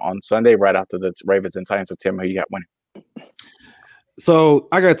on Sunday, right after the Ravens and Titans. So Tim, who you got winning? So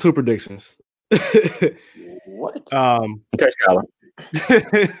I got two predictions. What? Okay, Skylar.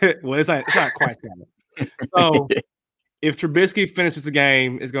 Well, it's not quite Skylar. So if Trubisky finishes the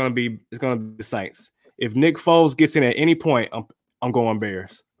game, it's gonna be the Saints. If Nick Foles gets in at any point, I'm going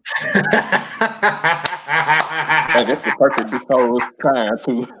Bears. Hey, that's the perfect Nick Foles time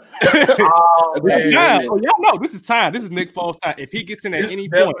too. Oh, y'all know this is time. This is Nick Foles time. If he gets in at any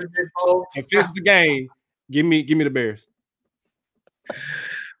point and finishes the game, give me the Bears.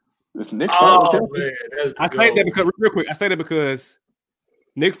 It's Nick Foles. Man, I say that because real quick. I say that because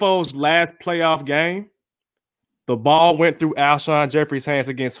Nick Foles' last playoff game, the ball went through Alshon Jeffrey's hands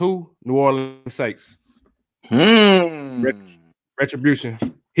against who? New Orleans Saints. Retribution.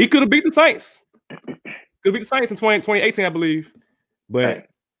 He could have beat the Saints. Could beat the Saints in 2018, I believe. But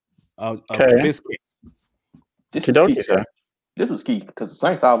This is key because the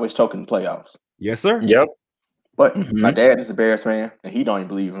Saints always choke in the playoffs. Yes, sir. Yep. But my dad is a Bears fan, and he don't even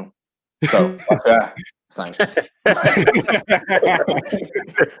believe him. So, Saints.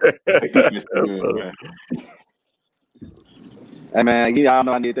 Hey man, y'all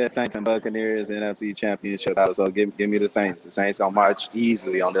know I need that Saints and Buccaneers NFC Championship out. So give me the Saints. The Saints gonna march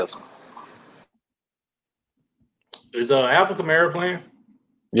easily on this one. Is Alvin Kamara playing?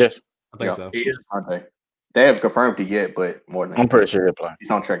 Yes, I think so. He is. Aren't they? They haven't confirmed it yet, but more than I'm pretty sure he'll play. he's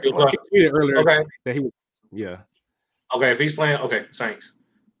on track. He tweeted earlier Okay. that he was. Yeah. Okay, if he's playing, okay, Saints.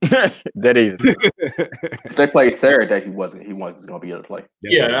 That easy. If they played Saturday, he wasn't going to be able to play.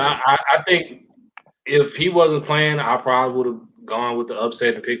 Yeah, I think if he wasn't playing, I probably would have gone with the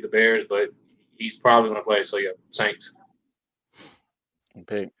upset and picked the Bears, but he's probably going to play. So, yeah, Saints.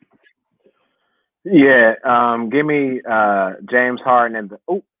 Pick. Yeah, give me James Harden and the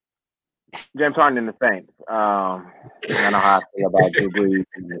Saints. I know how I feel about Drew Brees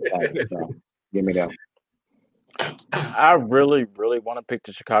and the Saints. So give me that. I really, really want to pick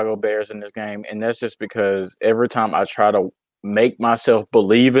the Chicago Bears in this game, and that's just because every time I try to make myself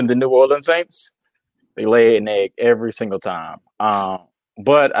believe in the New Orleans Saints, they lay an egg every single time.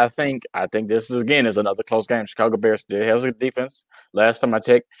 But I think this is another close game. Chicago Bears still has a defense. Last time I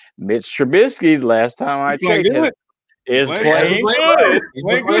checked, Mitch Trubisky. Last time I checked, is playing good.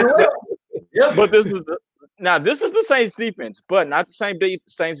 Yeah, but this is the Saints defense, but not the same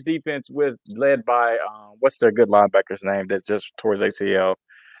Saints defense led by what's their good linebacker's name that just tore his ACL?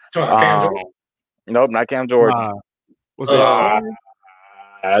 Cam Jordan? Nope, not Cam Jordan. What's that?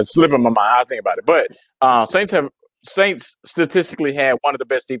 It's slipping my mind. I think about it, but Saints statistically had one of the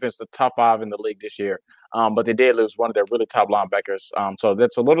best defenses, top 5 in the league this year. But they did lose one of their really top linebackers. So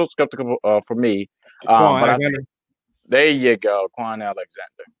that's a little skeptical for me. But there you go, Quan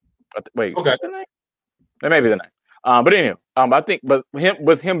Alexander. Wait, okay. That may be the name. But anyway, I think,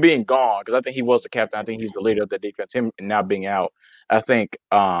 with him being gone, because I think he was the captain, I think he's the leader of the defense. Him now being out, I think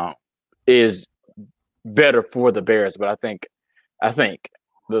is better for the Bears. But I think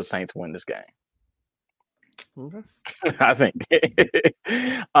the Saints win this game. Okay. I think.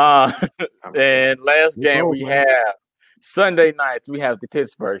 And last game we have Sunday nights. We have the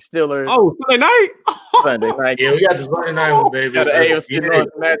Pittsburgh Steelers. Oh, Sunday night. Sunday night. Yeah, we got the Sunday night one, baby. Got the AFC North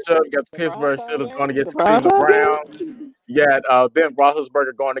matchup. You got the Pittsburgh Steelers going against the Cleveland Browns. You got Ben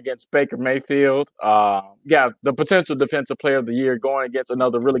Roethlisberger going against Baker Mayfield. You got the potential defensive player of the year going against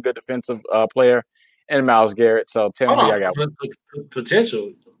another really good defensive player, and Myles Garrett. So tell me, I got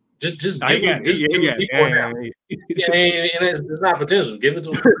potential. Just give me point now. It's not potential. Give it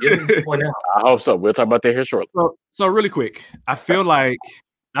to him. Give him the point now. I hope so. We'll talk about that here shortly. So really quick, I feel like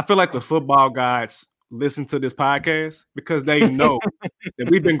the football guys listen to this podcast because they know that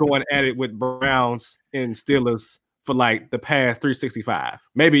we've been going at it with Browns and Steelers for like the past 365,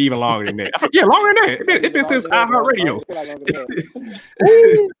 maybe even longer than that. Yeah, longer than that. It's been since iHeartRadio.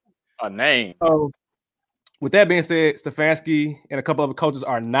 A name. So, with that being said, Stefanski and a couple other coaches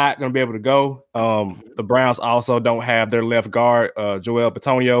are not going to be able to go. The Browns also don't have their left guard, Joel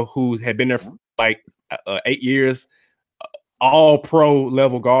Bitonio, who had been there for like 8 years. All pro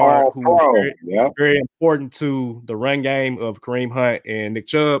level guard, very important to the run game of Kareem Hunt and Nick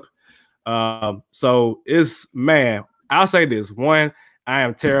Chubb. So I'll say this. One, I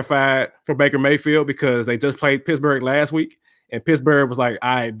am terrified for Baker Mayfield because they just played Pittsburgh last week, and Pittsburgh was like,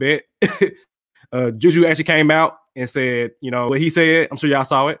 I bet. Juju actually came out and said, what he said. I'm sure y'all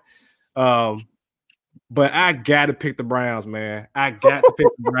saw it. But I got to pick the Browns, man. I got to pick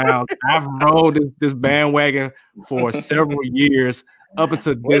the Browns. I've rolled this bandwagon for several years up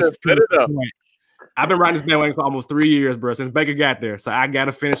until this point. I've been riding this bandwagon for almost 3 years, bro, since Baker got there. So I got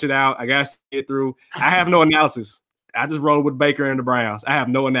to finish it out. I got to see it through. I have no analysis. I just roll with Baker and the Browns. I have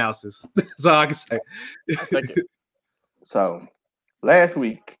no analysis. That's all I can say. So last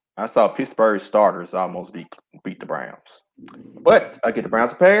week, I saw Pittsburgh starters almost beat the Browns. But I get the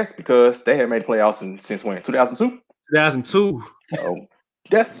Browns a pass because they had made playoffs since when? 2002? 2002. So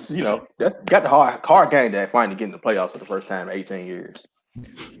that's got the hard game that finally getting the playoffs for the first time in 18 years.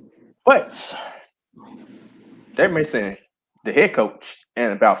 But they're missing the head coach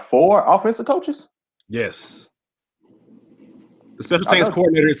and about 4 offensive coaches. Yes. The special teams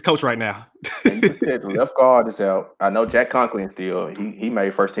coordinator is coach right now. The left guard is out. I know Jack Conklin still. He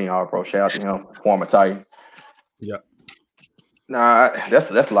made first team All-Pro. Shout out to him, former Titan. Yeah. Nah, that's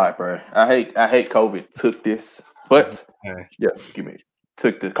a lot, bro. I hate COVID took this, but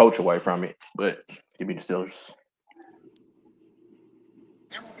took the coach away from it. But give me the Steelers.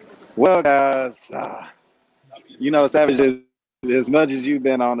 Well, guys, Savage, as much as you've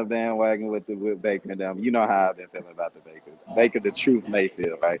been on the bandwagon with Baker and them, you know how I've been feeling about the Baker the truth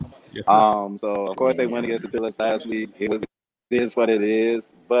Mayfield, right? Yeah. So of course they went against the Steelers last week. It is what it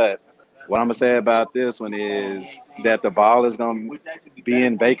is. But what I'm gonna say about this one is that the ball is gonna be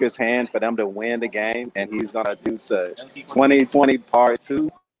in Baker's hand for them to win the game, and he's gonna do such. 2020 Part 2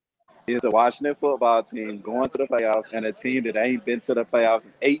 is a Washington football team going to the playoffs, and a team that ain't been to the playoffs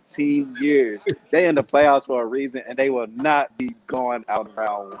in 18 years. They in the playoffs for a reason, and they will not be going out in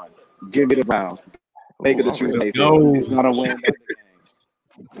round 1. Give me the Browns. Baker the truth Mayfield. He's gonna win the game.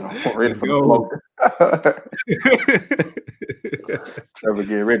 I'm ready for the float. Trevor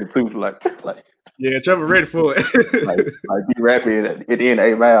get ready too, like. Yeah, Trevor ready for it. like be rapping at the end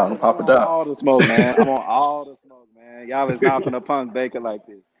of a mile and pop it up. All the smoke, man. I'm on all the smoke, man. Y'all is not finna punk Baker like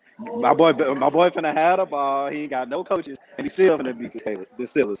this. My boy finna have the ball. He ain't got no coaches, and he's still finna beat the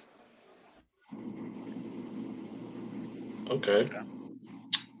Steelers. Okay.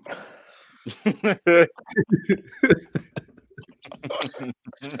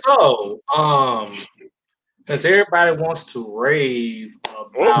 So, since everybody wants to rave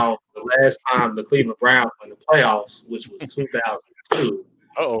about the last time the Cleveland Browns won the playoffs, which was 2002.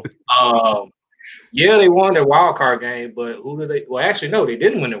 Yeah, they won their wild card game, but who did they? Well, actually, no, they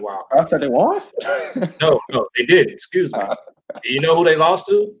didn't win their wild card. I said they won. No, they didn't. Excuse me. You know who they lost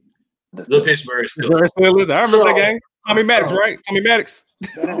to? The Pittsburgh Steelers. I remember that game. Tommy Maddox, right? Tommy Maddox.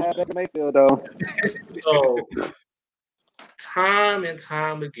 They didn't have Baker Mayfield though. So, time and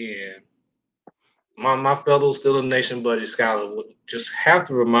time again, my fellow Steelers Nation buddy Skyler would just have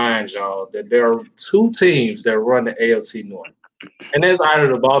to remind y'all that there are 2 teams that run the AFC North, and that's either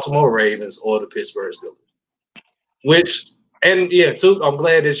the Baltimore Ravens or the Pittsburgh Steelers. I'm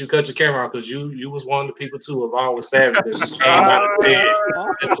glad that you cut your camera off because you was one of the people too, along with Savage, that came out and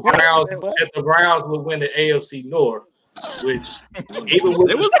said that the Browns would win the AFC North, which even with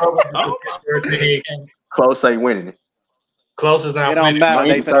the struggle the Pittsburgh team, close ain't winning it. Close is not winning.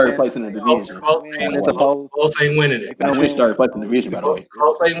 They third place in the division. Close ain't winning it. They finished third place in the division, by the way.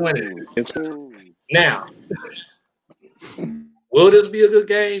 Close ain't winning it. Now, will this be a good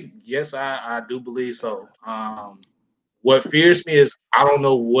game? Yes, I do believe so. What fears me is I don't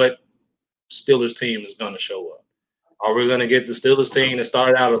know what Steelers team is going to show up. Are we going to get the Steelers team that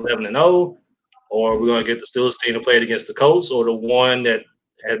started out 11-0, or are we going to get the Steelers team that played against the Colts, or the one that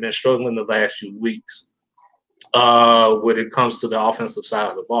had been struggling the last few weeks when it comes to the offensive side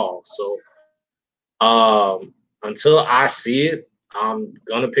of the ball? So until I see it, I'm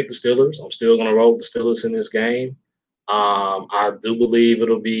going to pick the Steelers. I'm still going to roll the Steelers in this game. I do believe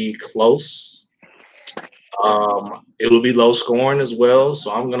it'll be close. It will be low scoring as well.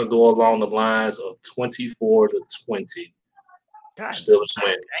 So I'm going to go along the lines of 24-20. Steelers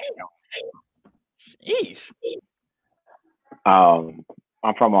win.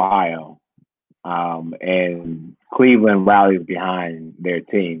 I'm from Ohio, and Cleveland rallies behind their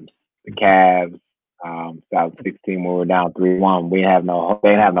teams. The Cavs, 2016 when we were down 3-1, we didn't have no hope. They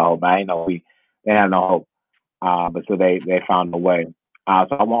didn't have no hope. They didn't have no hope. But so they found a way.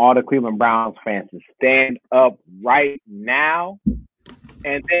 So I want all the Cleveland Browns fans to stand up right now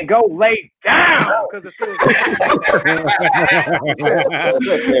and then go lay down because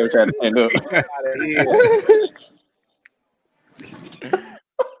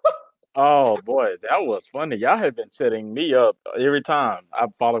Oh boy, that was funny. Y'all have been setting me up every time.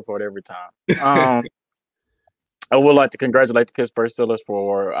 I've fallen for it every time. I would like to congratulate the Pittsburgh Steelers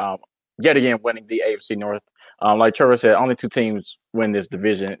for yet again winning the AFC North. Like Trevor said, only 2 teams win this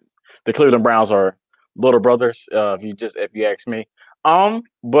division. The Cleveland Browns are little brothers. If you ask me.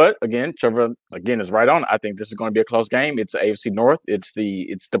 But again, Trevor is right on. I think this is going to be a close game. It's the AFC North. It's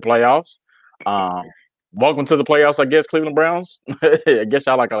the playoffs. Welcome to the playoffs, I guess, Cleveland Browns. I guess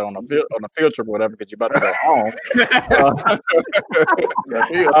y'all like on a field trip or whatever because you're about to go home.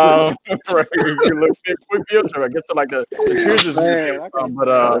 Quick field trip. I guess to like the chooses.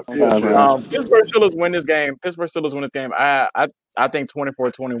 Pittsburgh Steelers win this game. I think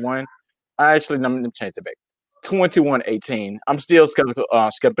 24-21. Let me change it back. 21-18. I'm still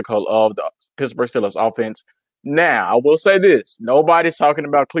skeptical of the Pittsburgh Steelers offense. Now, I will say this. Nobody's talking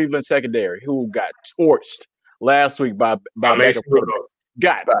about Cleveland secondary, who got torched last week by Mason Rudolph.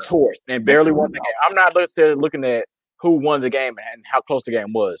 Got torched and barely won the game. I'm not looking at who won the game and how close the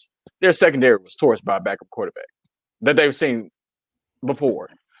game was. Their secondary was torched by a backup quarterback that they've seen before.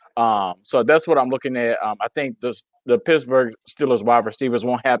 So that's what I'm looking at. I think the Pittsburgh Steelers wide receivers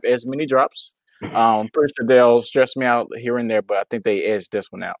won't have as many drops. Pretty sure they'll stress me out here and there, but I think they edged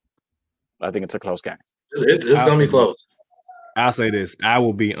this one out. I think it's a close game. It's going to be close. I'll say this. I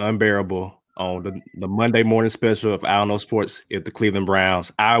will be unbearable on the Monday morning special of I Don't Know Sports if the Cleveland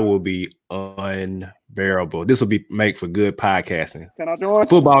Browns. I will be unbearable. This will make for good podcasting. Can I join?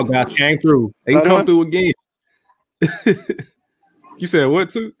 Football guys came through. They can come through again. You said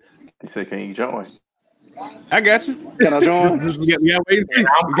what, too? He said, can you join? I got you. Can I join? I'm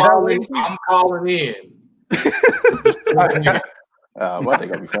calling in. What they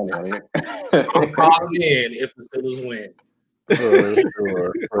gonna be funny on here? I'm calling in if the Steelers win.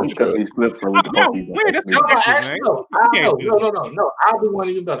 I'm cut these clips so we can post these. No. I'll do one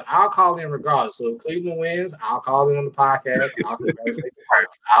even better. I'll call in regardless. So if Cleveland wins, I'll call in on the podcast.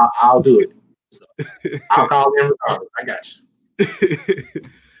 I'll do it. So I'll call in regardless. I got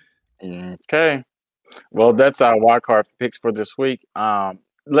you. Okay. Well, that's our wild card picks for this week.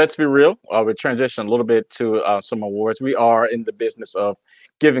 Let's be real. We transition a little bit to some awards. We are in the business of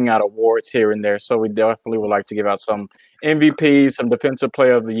giving out awards here and there, so we definitely would like to give out some MVPs, some Defensive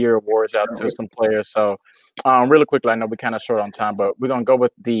Player of the Year awards out to some players. So, really quickly, I know we're kind of short on time, but we're gonna go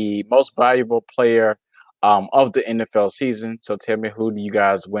with the most valuable player of the NFL season. So, tell me who do you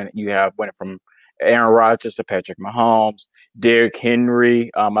guys win? You have went from Aaron Rodgers to Patrick Mahomes, Derrick Henry.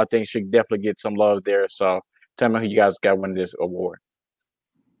 I think should definitely get some love there. So, tell me who you guys got winning this award.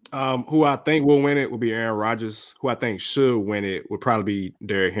 Who I think will win it will be Aaron Rodgers. Who I think should win it would probably be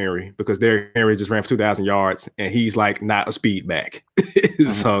Derrick Henry because Derrick Henry just ran for 2,000 yards and he's like not a speed back.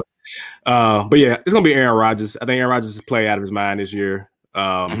 So, but yeah, it's gonna be Aaron Rodgers. I think Aaron Rodgers is play out of his mind this year.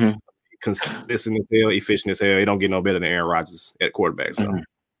 Consistent as hell, efficient as hell. He don't get no better than Aaron Rodgers at quarterback. So.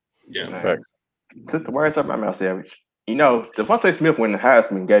 Yeah. Took the words out of my mouth, Savage. You know, Devontae Smith winning the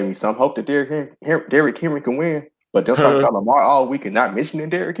Heisman gave me some hope that Derrick Henry can win. But they're talking about Lamar all week and not mentioning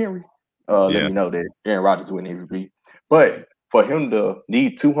Derrick Henry. Let me know that Aaron Rodgers wouldn't MVP. But for him to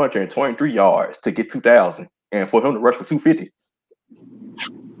need 223 yards to get 2,000 and for him to rush for 250.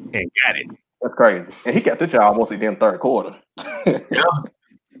 And got it. That's crazy. And he got the job almost in the third quarter. I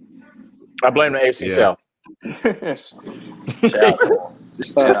blame the AFC South. How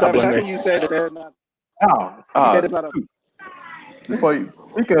can you say that they're not? You said it's not a...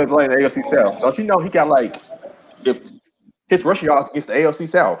 Speaking of blame the AFC South, don't you know he got like if his rushing yards against the AFC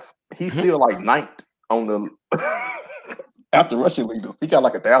South, he's still like ninth on the after rushing leaders. He got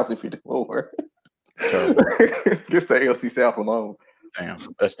like 1,054 against the AFC South alone. Damn,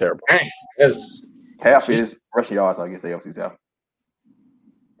 that's terrible. That's half his rushing yards against the AFC South.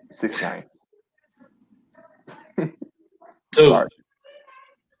 6 games. Two.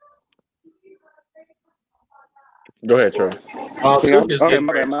 Go ahead, Troy. Two is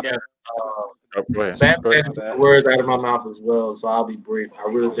Sam had words out of my mouth as well, so I'll be brief. I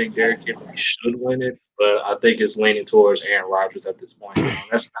really think Derrick Henry should win it, but I think it's leaning towards Aaron Rodgers at this point.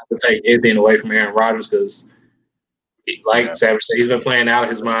 That's not to take anything away from Aaron Rodgers because, like Savage said, he's been playing out of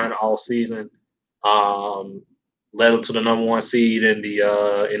his mind all season. Led him to the number 1 seed in the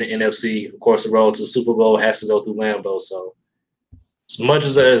NFC. Of course, the road to the Super Bowl has to go through Lambeau. So, as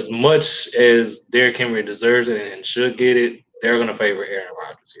much as Derrick Henry deserves it and should get it, they're going to favor Aaron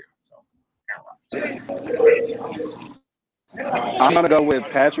Rodgers here. I'm gonna go with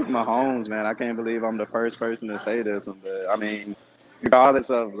Patrick Mahomes, man. I can't believe I'm the first person to say this, but I mean, regardless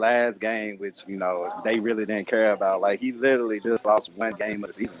of last game, which they really didn't care about, like he literally just lost 1 game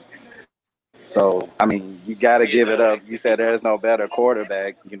of the season. So I mean, you got to give it up. You said there's no better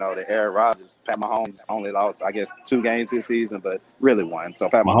quarterback, than Aaron Rodgers. Pat Mahomes only lost, I guess, 2 games this season, but really 1. So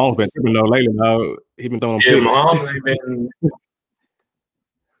Pat Mahomes been lately. Now he been throwing picks. Mahomes ain't been.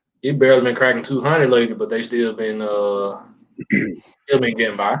 He barely been cracking 200 lately, but they still been He'll be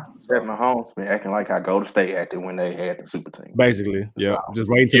getting by. Pat Mahomes been acting like how Golden State acted when they had the super team. Basically, yeah. Just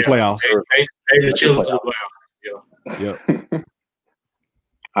waiting to the playoffs. They just chilling to the playoffs. Yep.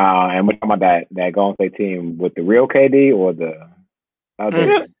 And we're talking about that Golden State team with the real KD or the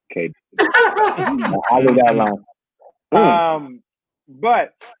other KD. I'll leave that alone.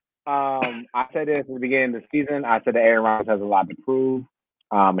 But I said this at the beginning of the season. I said that Aaron Rodgers has a lot to prove,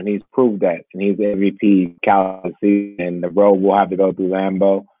 and he's proved that. And he's the MVP caliber of the season, and the road will have to go through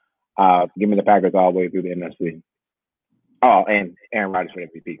Lambeau. Give me the Packers all the way through the NFC. Oh, and Aaron Rodgers for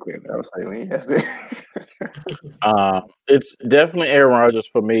MVP, clearly. I was saying, it's definitely Aaron Rodgers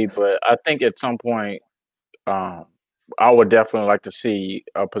for me, but I think at some point, I would definitely like to see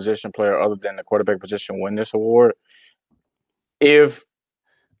a position player other than the quarterback position win this award. If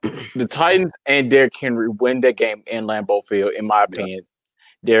the Titans and Derrick Henry win that game in Lambeau Field, in my opinion,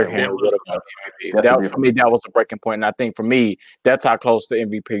 Derrick Henry would have won MVP. For me, that was a breaking point, and I think for me, that's how close the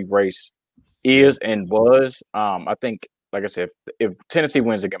MVP race is and was. I think, like I said, if Tennessee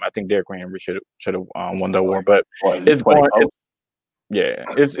wins the game, I think Derrick Henry should have won the award. But it's going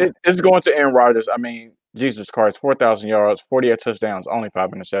to Aaron Rodgers. I mean, Jesus Christ, 4,000 yards, 48 touchdowns, only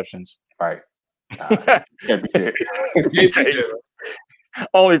 5 interceptions. Right.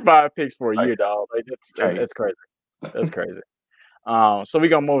 Only 5 picks for a year, dog. Like that's crazy. That's crazy. So we're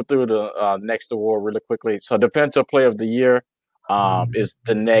gonna move through the next award really quickly. So Defensive Player of the Year is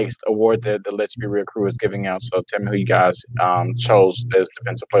the next award that the Let's Be Real crew is giving out. So tell me who you guys chose as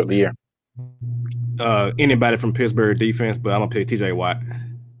Defensive Player of the Year. Anybody from Pittsburgh defense, but I'm gonna pick TJ Watt.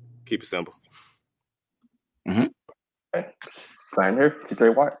 Keep it simple. Mm-hmm. Okay. Same here,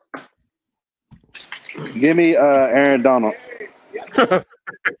 TJ Watt. Give me Aaron Donald. Okay,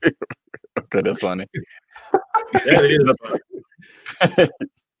 that's funny. That is funny.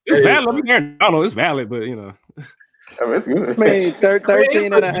 It's valid. I mean, Aaron Donald is valid, but you know. I mean, it's good. I mean,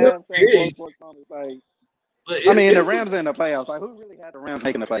 13 and a half. I mean, the Rams are in the playoffs. Like, who really had the Rams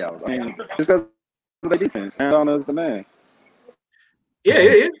making the playoffs? I mean, just because of their defense. Aaron Donald is the man. Yeah,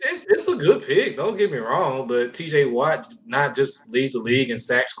 it's a good pick. Don't get me wrong, but TJ Watt not just leads the league in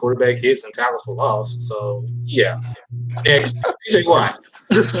sacks, quarterback hits, and tackles for loss. So yeah, next TJ Watt.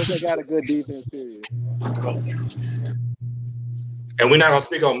 They got a good defense period. And we're not gonna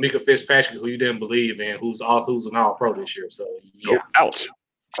speak on Mika Fitzpatrick, who you didn't believe in, who's an All-Pro this year. So yeah, ouch.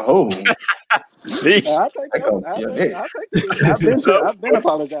 Oh, I'll take it. I've been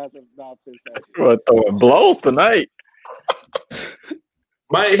apologizing about Fitzpatrick. We're throwing blows tonight.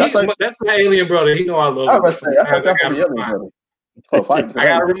 That's my alien brother. He know I love him. I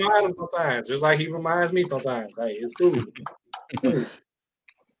gotta remind him sometimes, just like he reminds me sometimes. Hey, it's cool.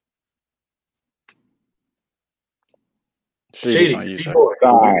 Sorry,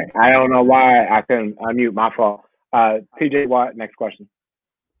 I don't know why I couldn't unmute. My fault. TJ Watt, next question.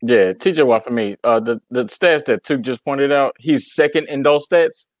 Yeah, TJ Watt for me. The stats that Tuke just pointed out, he's second in those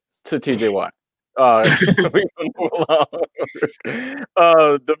stats to TJ Watt.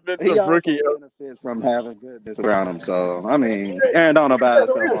 Defensive rookie benefits from having goodness around him. So I mean, Aaron don't know about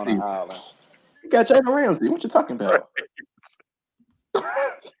himself on the island. You got Jalen Ramsey. What you talking about?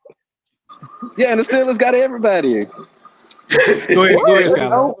 Yeah, and the Steelers got everybody. Go ahead,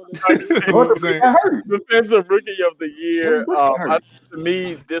 Scott. Defensive Rookie of the Year. To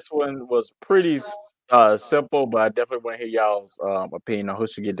me, this one was pretty simple, but I definitely want to hear y'all's opinion on who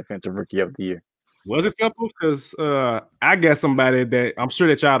should get Defensive Rookie of the Year. Was it simple? Because I got somebody that I'm sure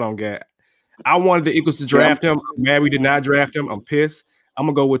that y'all don't get. I wanted the Eagles to draft him. I'm mad we did not draft him. I'm pissed. I'm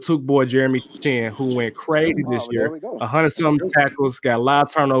going to go with Tuke boy Jeremy Chin, who went crazy this year. 100-something tackles, got a lot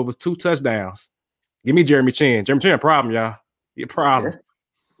of turnovers, 2 touchdowns. Give me Jeremy Chin. Jeremy Chin, a problem, y'all. He a problem.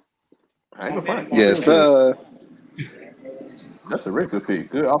 Yes, that's a really good pick.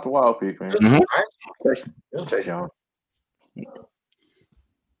 Good off the wall pick, man. Mm-hmm. Chase Young.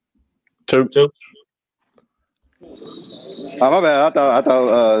 Two. Oh, my bad. I thought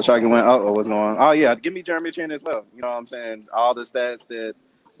Sharky went, what's going on? Oh, yeah. Give me Jeremy Chin as well. You know what I'm saying? All the stats that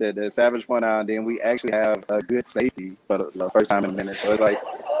Savage point out, and then we actually have a good safety for the first time in a minute. So it's like,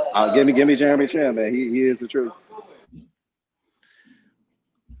 give me Jeremy Chin, man. He is the truth.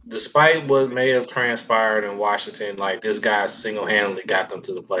 Despite what may have transpired in Washington, like this guy single-handedly got them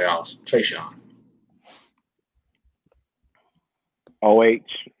to the playoffs. Chase Young. OH.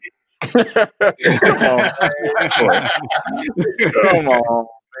 Come on,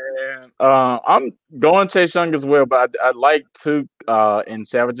 man. I'm going Chase Young as well, but I like Tuke in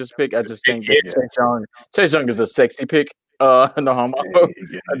Savage's pick. I just think that Chase Young is a sexy pick. No homo.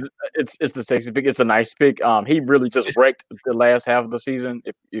 It's the sexy pick. It's a nice pick. He really just wrecked the last half of the season,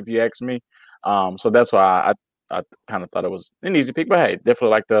 if you ask me. So that's why I kind of thought it was an easy pick, but hey, definitely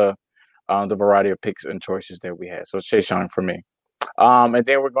like the variety of picks and choices that we had. So it's Chase Young for me. And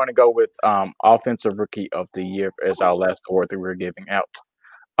then we're going to go with Offensive Rookie of the Year as our last award that we're giving out.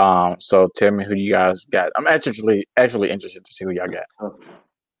 So tell me who you guys got. I'm actually interested to see who y'all got.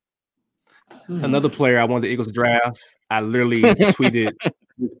 Another player I wanted the Eagles to draft. I literally tweeted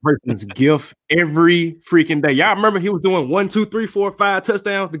this person's GIF every freaking day. Y'all remember he was doing 1, 2, 3, 4, 5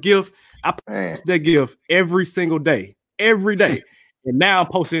 touchdowns, the GIF? I posted that GIF every single day, every day. And now I'm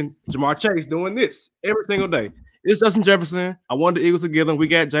posting Jamar Chase doing this every single day. It's Justin Jefferson. I wanted the Eagles to get him. We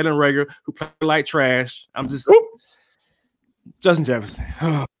got Jalen Reagor, who played like trash. I'm just Justin Jefferson.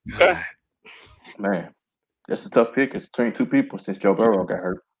 Oh, God. Man, that's a tough pick. It's between two people since Joe Burrow got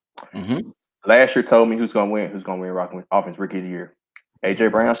hurt. Last year told me who's going to win. Who's going to win Rocking Offense Rookie of the Year? A.J.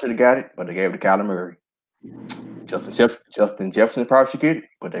 Brown should have got it, but they gave it to Kyler Murray. Justin Jefferson probably should get it,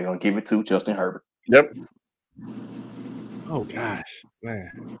 but they're going to give it to Justin Herbert. Yep. Oh, gosh.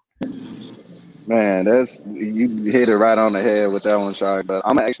 Man, you hit it right on the head with that one, Shark. But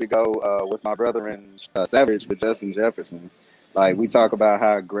I'm going to actually go with my brother and Savage with Justin Jefferson. Like, we talk about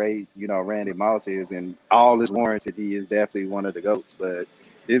how great, Randy Moss is, and all is warranted. He is definitely one of the GOATs, but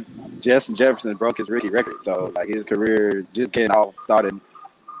Justin Jefferson broke his rookie record, so like his career just getting off started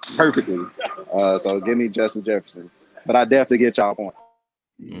perfectly. So give me Justin Jefferson, but I definitely get y'all point.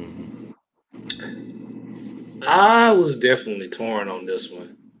 I was definitely torn on this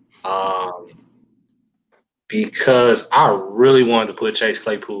one because I really wanted to put Chase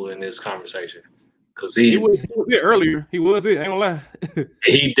Claypool in this conversation because he was it earlier. He was it. I ain't gonna lie.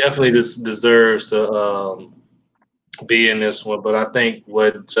 He definitely deserves to be in this one, but I think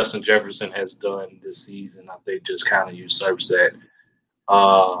what Justin Jefferson has done this season, I think just kind of usurps that.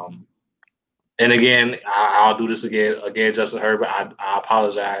 And again, I'll do this again, Justin Herbert. I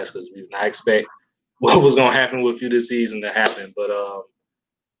apologize because we did not expect what was going to happen with you this season to happen. But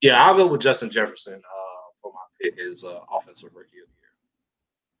yeah, I'll go with Justin Jefferson for my pick as Offensive Rookie of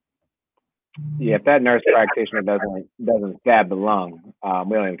the Year. Yeah, if that nurse practitioner doesn't stab the lung,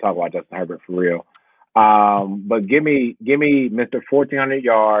 we don't even talk about Justin Herbert for real. But give me Mr. 1,400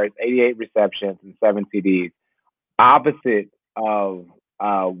 yards, 88 receptions, and 7 TDs, opposite of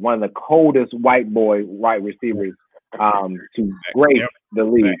one of the coldest white receivers to grace the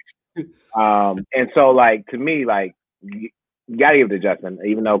league. And so, like, to me, like, you gotta give it to Justin,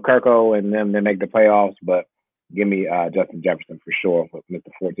 even though Kirko and them, they make the playoffs, but give me Justin Jefferson for sure with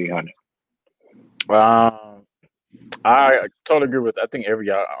Mr. 1,400. I totally agree with. I think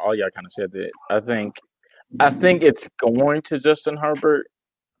all y'all kind of said that. I think it's going to Justin Herbert,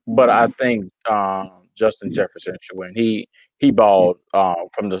 but I think Justin Jefferson should win. He balled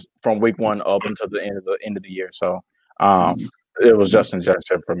from week 1 up until the end of the year. So it was Justin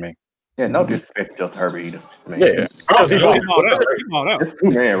Jefferson for me. Yeah, no disrespect to Justin Herbert either. Yeah, because he balled out. It's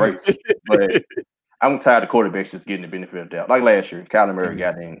 2-man race, but I'm tired of quarterbacks just getting the benefit of the doubt. Like last year, Kyler Murray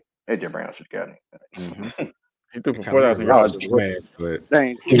got in. A.J. Brown should have got in. He threw for 4,000 yards.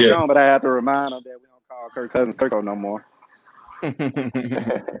 Thanks. Yeah. But I have to remind him that we don't call Kirk Cousins Kirko no more.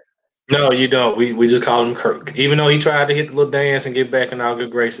 No, you don't. We just call him Kirk. Even though he tried to hit the little dance and get back in our good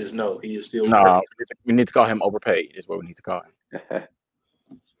graces, no, he is still Kirk. We need to call him overpaid is what we need to call him.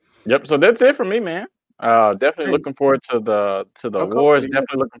 Yep, so that's it for me, man. Definitely looking forward to the awards.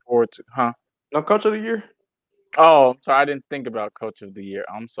 Definitely looking forward to No Coach of the Year? Oh, so I didn't think about Coach of the Year.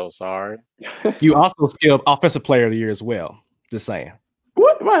 I'm so sorry. You also skipped Offensive Player of the Year as well. Just saying.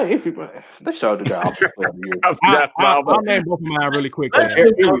 What? Why? They showed the guy Offensive Player of the Year. I'll name both of mine really quick. Coach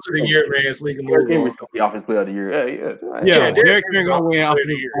of the Year, man. So we can move on. The Offensive Player of the Year. Yeah, Derrick Henry gonna win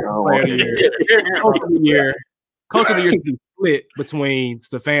Offensive Player of the Year. Coach of the Year should be split between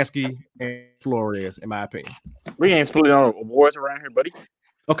Stefanski and Flores, in my opinion. We ain't splitting on awards around here, buddy.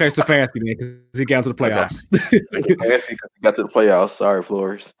 Okay, Stefanski then, because he got to the playoffs. Stefanski got to the playoffs. Sorry,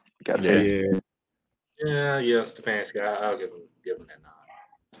 Flores. Yeah, Stefanski. I'll give him that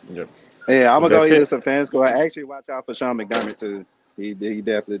nod. Yep. Yeah, I'm gonna go either Stefanski. I actually watch out for Sean McDermott too. He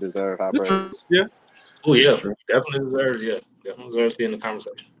definitely deserves high praise. Yeah. Oh yeah, definitely deserves. Yeah, definitely deserves to be in the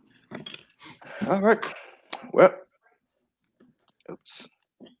conversation. All right. Well,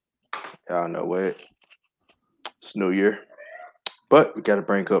 y'all know what? It's New Year. But we got to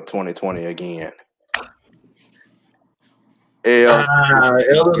bring up 2020 again. L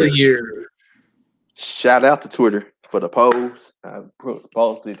of the Year. Shout out to Twitter for the polls. I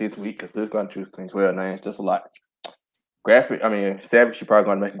posted this week because they're going to choose between 12 names. Just a lot. Savage, you're probably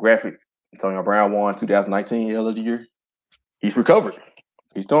going to make a graphic. Antonio Brown won 2019 L of the Year. He's recovered.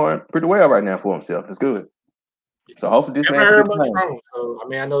 He's doing pretty well right now for himself. It's good. So hopefully this man. I haven't heard much from him. So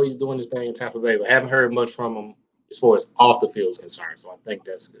I know he's doing this thing in Tampa Bay, but I haven't heard much from him as far as off the field is concerned. So I think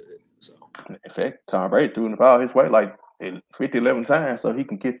that's good. So in fact, Tom Brady threw the ball his way like 50, 11 times so he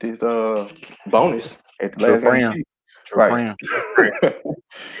can get this bonus at the last game. Right.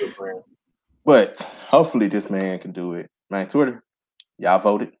 But hopefully this man can do it. Man, Twitter, y'all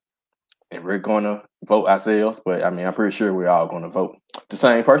voted. And we're going to vote ourselves. But, I mean, I'm pretty sure we're all going to vote the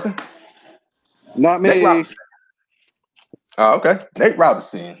same person. Not me. Oh, okay. Nate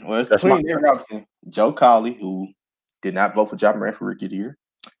Robinson. Well, it's between Nate Robinson, Joe Colley, who did not vote for Ja Morant for Rookie of the Year,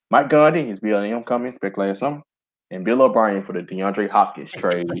 Mike Gundy, his BLM comments back last summer, and Bill O'Brien for the DeAndre Hopkins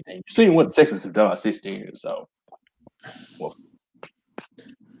trade. And you've seen what Texas has done since then. So, well,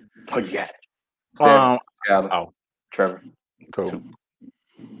 what you got? Trevor. Cool. 2.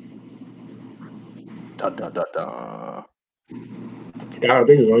 Dun, dun, dun, dun. I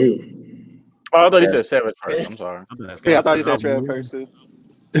think it's on you. Oh, I thought you said Savage first. I'm sorry. Yeah, I thought you said Trevor first too.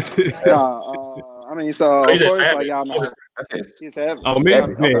 I mean, so of course, like y'all know, he's Savage. Oh,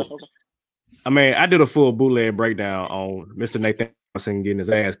 man. I mean, I did a full bootleg breakdown on Mr. Nathan Robinson getting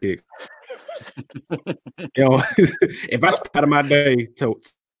his ass kicked. You know, if I spot my day to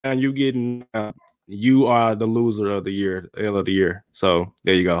you getting, you are the loser of the year, L of the year. So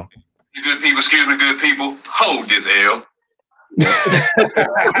there you go. Good people, excuse me, good people. Hold this L. Yes.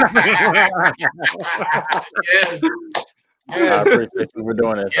 I appreciate you for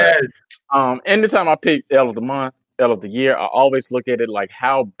doing this. Yes. Anytime I pick L of the month, L of the year, I always look at it like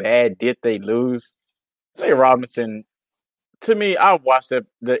how bad did they lose? Nate Robinson, to me, I watched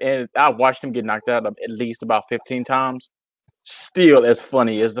him get knocked out at least about 15 times. Still as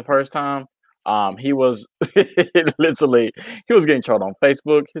funny as the first time. He was literally he was getting trolled on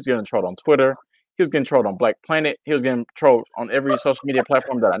Facebook, he was getting trolled on Twitter, he was getting trolled on Black Planet, he was getting trolled on every social media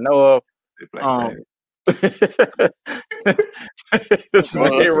platform that I know of. It's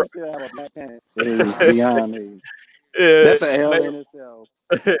beyond me. That's an L in itself.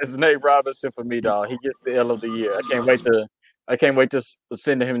 It's Nate Robinson for me, dog. He gets the L of the year. I can't wait to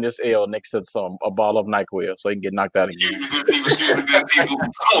send him this L next to a ball of NyQuil so he can get knocked out again. Excuse me, good people.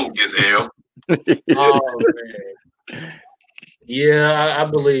 Hold this L. Oh, man. Yeah, I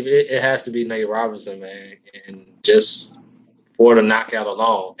believe it has to be Nate Robinson, man. And just for the knockout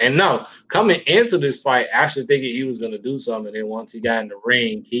alone. And no, coming into this fight, actually thinking he was going to do something. And then once he got in the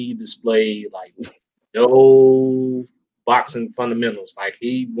ring, he displayed like no boxing fundamentals. Like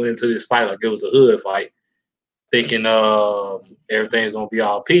he went into this fight like it was a hood fight, thinking everything's going to be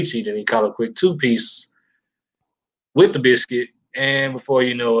all peachy. Then he caught a quick 2-piece with the biscuit. And before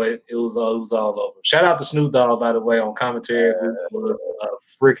you know it, it was all over. Shout out to Snoop Dogg, by the way, on commentary, who was a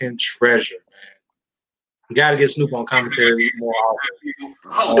freaking treasure, man. You got to get Snoop on commentary more often.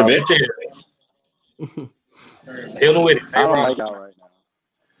 Eventually. Dealing with it. I don't like y'all right now.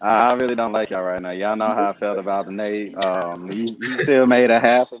 I really don't like y'all right now. Y'all know how I felt about Nate. He still made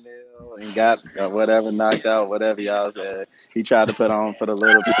 $500,000 and got whatever knocked out, whatever y'all said. He tried to put on for the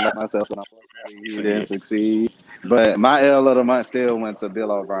little people like myself, but unfortunately he didn't succeed. But my L of the month still went to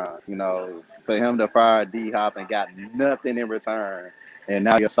Bill O'Brien. You know, for him to fire D-Hop and got nothing in return, and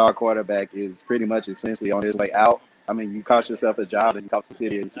now your star quarterback is pretty much essentially on his way out. I mean, you cost yourself a job and you cost the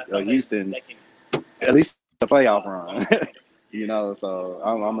city of Houston at least a playoff run. You know, so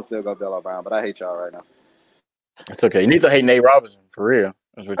I'm gonna still go Bill O'Brien, but I hate y'all right now. It's okay. You need to hate Nate Robinson for real.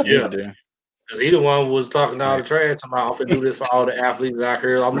 That's what you need to do. Because he the one who was talking all the trash. I'm going to do this for all the athletes out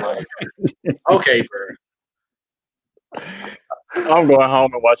here. I'm like, okay, bro. I'm going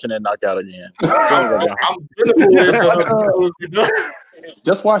home and watching that knockout again.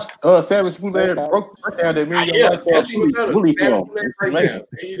 Just watch Savage Bootleg breakdown that me. Willie film.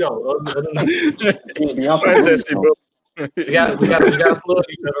 There you go. We got to plug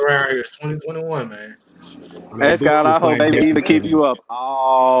each other around here. It's 2021, man. Hey Scott, I hope baby even keep you up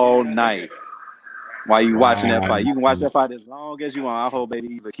all night while you watching that fight. You can watch that fight as long as you want. I hope baby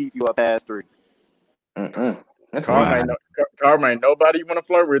even keep you up past 3. That's Carmen, nobody you want to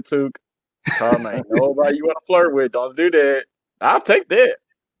flirt with, Took. Carmen, nobody you want to flirt with. Don't do that. I'll take that.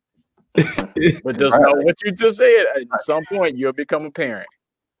 But just know what you just said. At some point, you'll become a parent.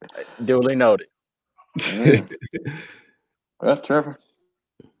 Duly noted. Well, Trevor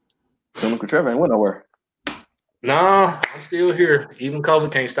ain't went nowhere. Nah, I'm still here. Even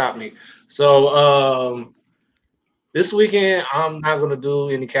COVID can't stop me. So this weekend, I'm not going to do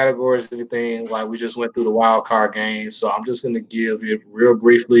any categories, anything. Like we just went through the wild card game. So I'm just going to give you real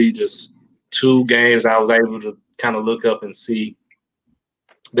briefly just 2 games I was able to kind of look up and see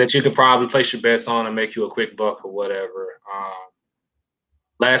that you can probably place your bets on and make you a quick buck or whatever.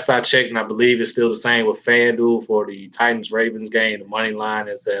 Last I checked, and I believe it's still the same with FanDuel for the Titans-Ravens game. The money line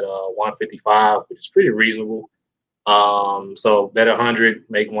is at 155, which is pretty reasonable. So bet 100,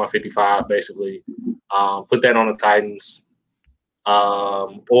 make 155 basically. Put that on the Titans.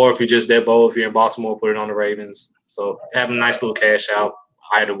 Or if you're just that bold, if you're in Baltimore, put it on the Ravens. So have a nice little cash out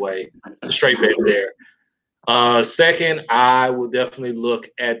either way. It's a straight bet there. Second, I would definitely look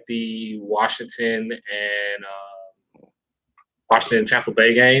at the Washington Tampa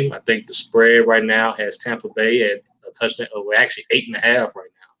Bay game. I think the spread right now has Tampa Bay at a touchdown. We're actually 8.5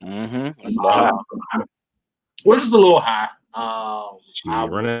 right now. Mm-hmm. Which is a little high.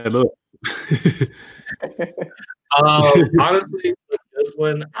 Run it up. Honestly, with this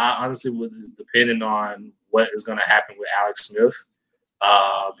one, I honestly is depending on what is going to happen with Alex Smith.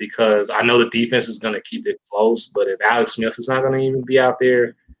 Because I know the defense is going to keep it close, but if Alex Smith is not going to even be out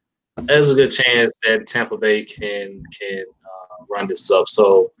there, there's a good chance that Tampa Bay can run this up.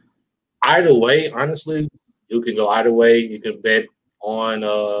 So either way, honestly, you can go either way. You can bet on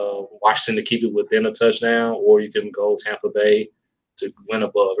Washington to keep it within a touchdown, or you can go Tampa Bay to win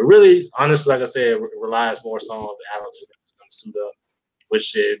above. It really, honestly, like I said, relies more so on if Alex Smith is going to suit up,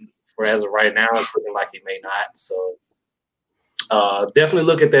 which for as of right now, it's looking like he may not. So definitely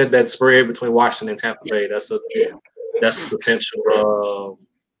look at that spread between Washington and Tampa Bay. That's a potential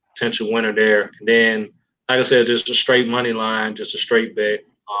winner there. And then, like I said, just a straight money line, just a straight bet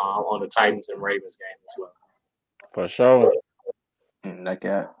on the Titans and Ravens game as well. For sure. And I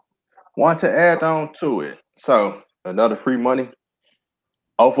got one to add on to it. So another free money.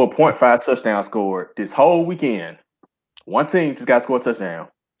 Over 0.5 touchdown scored this whole weekend. One team just got to score a touchdown.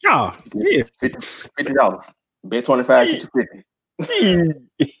 Oh, yeah. $50. Bet 25, get you 50.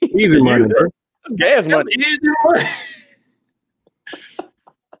 Easy money, bro. That's gas money. Easy money.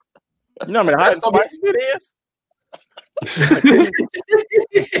 You know how many hot spicy it is?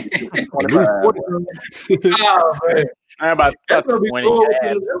 Oh, man. I'm about That's gonna be 20.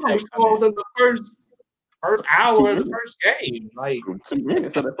 scored in the first hour of the first game. Like 2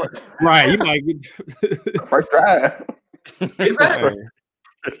 minutes of the first. Right, you might get First drive. Exactly.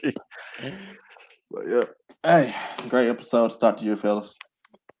 But yeah. Hey, great episode to start the year, fellas.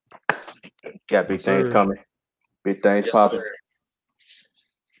 Got big things coming. Big things popping. Sir.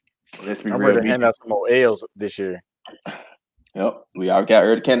 Let's be I'm real. ready to hand out some more L's this year. Yep. We already got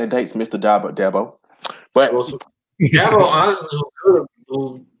early candidates, Mr. Dabo. But Dabo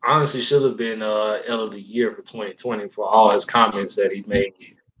honestly should have been L of the Year for 2020 for all his comments that he made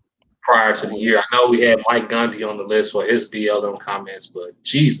prior to the year. I know we had Mike Gundy on the list for his BLM comments, but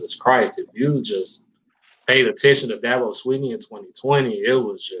Jesus Christ, if you just paid attention to Dabo Swinney in 2020, it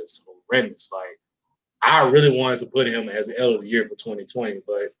was just horrendous. Like, I really wanted to put him as L of the Year for 2020,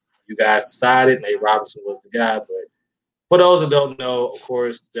 but you guys decided Nate Robinson was the guy. But for those that don't know, of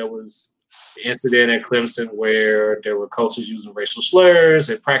course, there was the incident at Clemson where there were coaches using racial slurs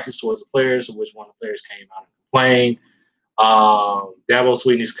and practice towards the players, in which one of the players came out and complained. Dabo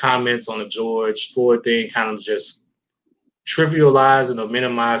Swinney's comments on the George Floyd thing kind of just trivializing or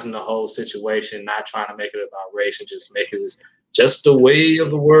minimizing the whole situation, not trying to make it about race and just make it just the way of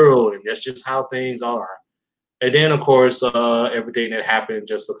the world, and that's just how things are. And then, of course, everything that happened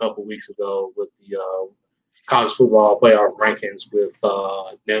just a couple weeks ago with the college football playoff rankings with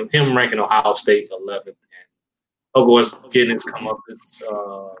him ranking Ohio State 11th. And, of course, getting his comeuppance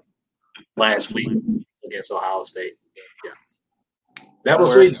last week against Ohio State. Yeah. That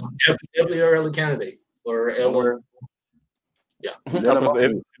was sweet. Definitely an early candidate. Yeah.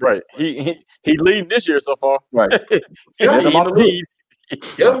 Right. He lead this year so far. Right. He in the lead.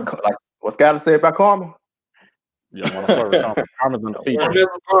 Yeah. Like what's got to say about Karma? You don't want to start with Karma. Karma's undefeated.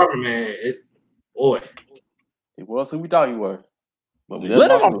 Karma, man. Boy. He was who we thought he was. But we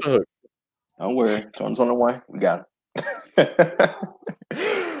let him off the hook. Don't worry. Turns on the way. We got it.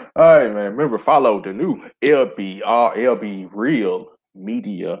 All right, man. Remember, follow the new LB Real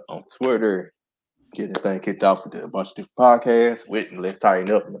Media on Twitter. Get this thing kicked off with a bunch of different podcasts with Let's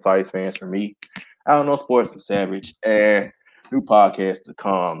Tighten Up, Matthias Fans for me. I don't know sports and Savage, and new podcasts to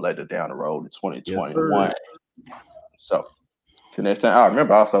come later down the road in 2021. Yes, so, till next time. I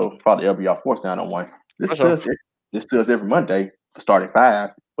remember also follow LBR Sports down on one. This does every Monday for starting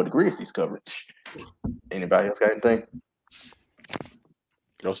 5 for the Grizzlies coverage. Anybody else got anything?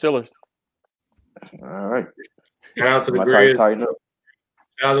 Go Steelers. All right. Shout out to the Grizzlies. Tighten up.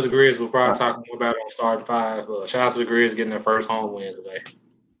 Shout out to the Grizz. We'll probably talk more about it on starting 5. Shout out to the Grizz getting their first home win today.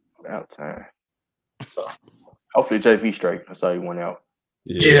 About time. So hopefully JV straight. I saw you went out.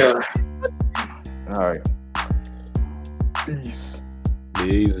 Yeah. All right. Peace.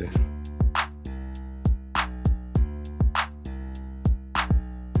 Easy.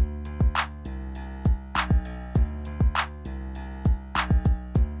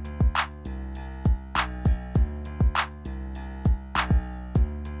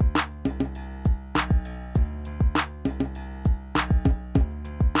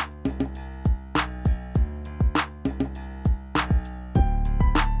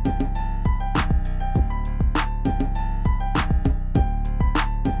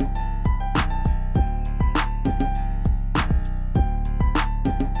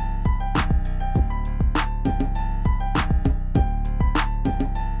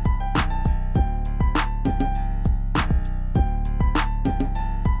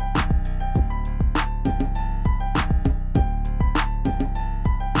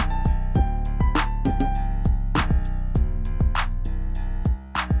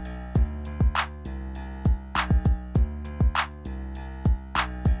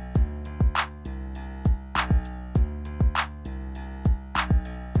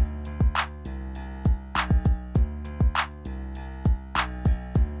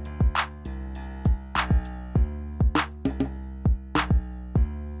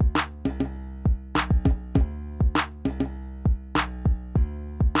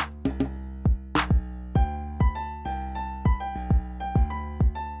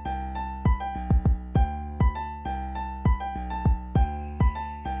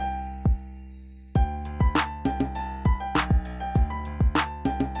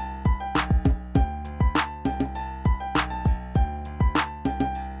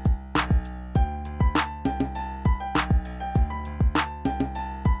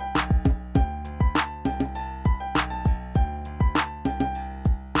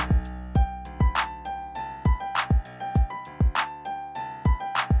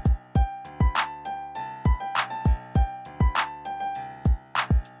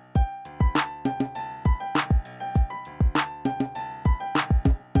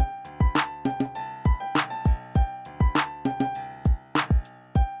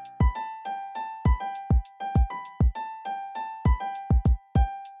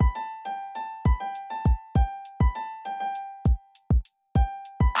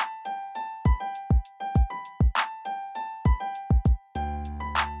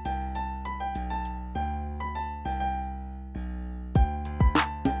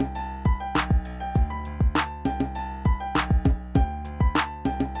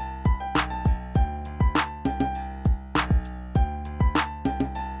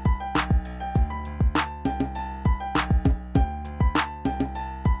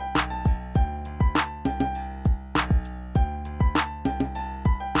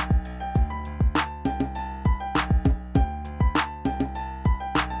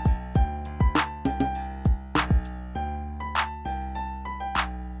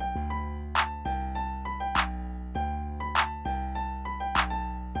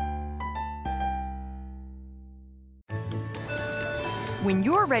 When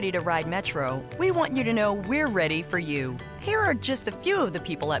you're ready to ride Metro, we want you to know we're ready for you. Here are just a few of the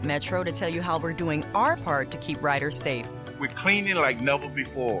people at Metro to tell you how we're doing our part to keep riders safe. We're cleaning like never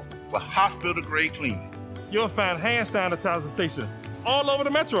before with hospital-grade cleaning. You'll find hand sanitizer stations all over the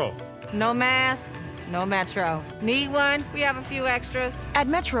Metro. No mask, no Metro. Need one? We have a few extras. At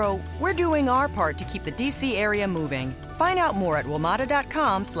Metro, we're doing our part to keep the D.C. area moving. Find out more at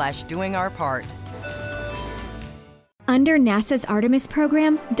WMATA.com/doingourpart. Under NASA's Artemis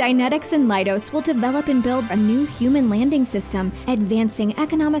program, Dynetics and Leidos will develop and build a new human landing system, advancing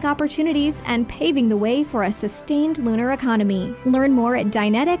economic opportunities and paving the way for a sustained lunar economy. Learn more at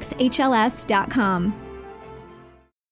DyneticsHLS.com.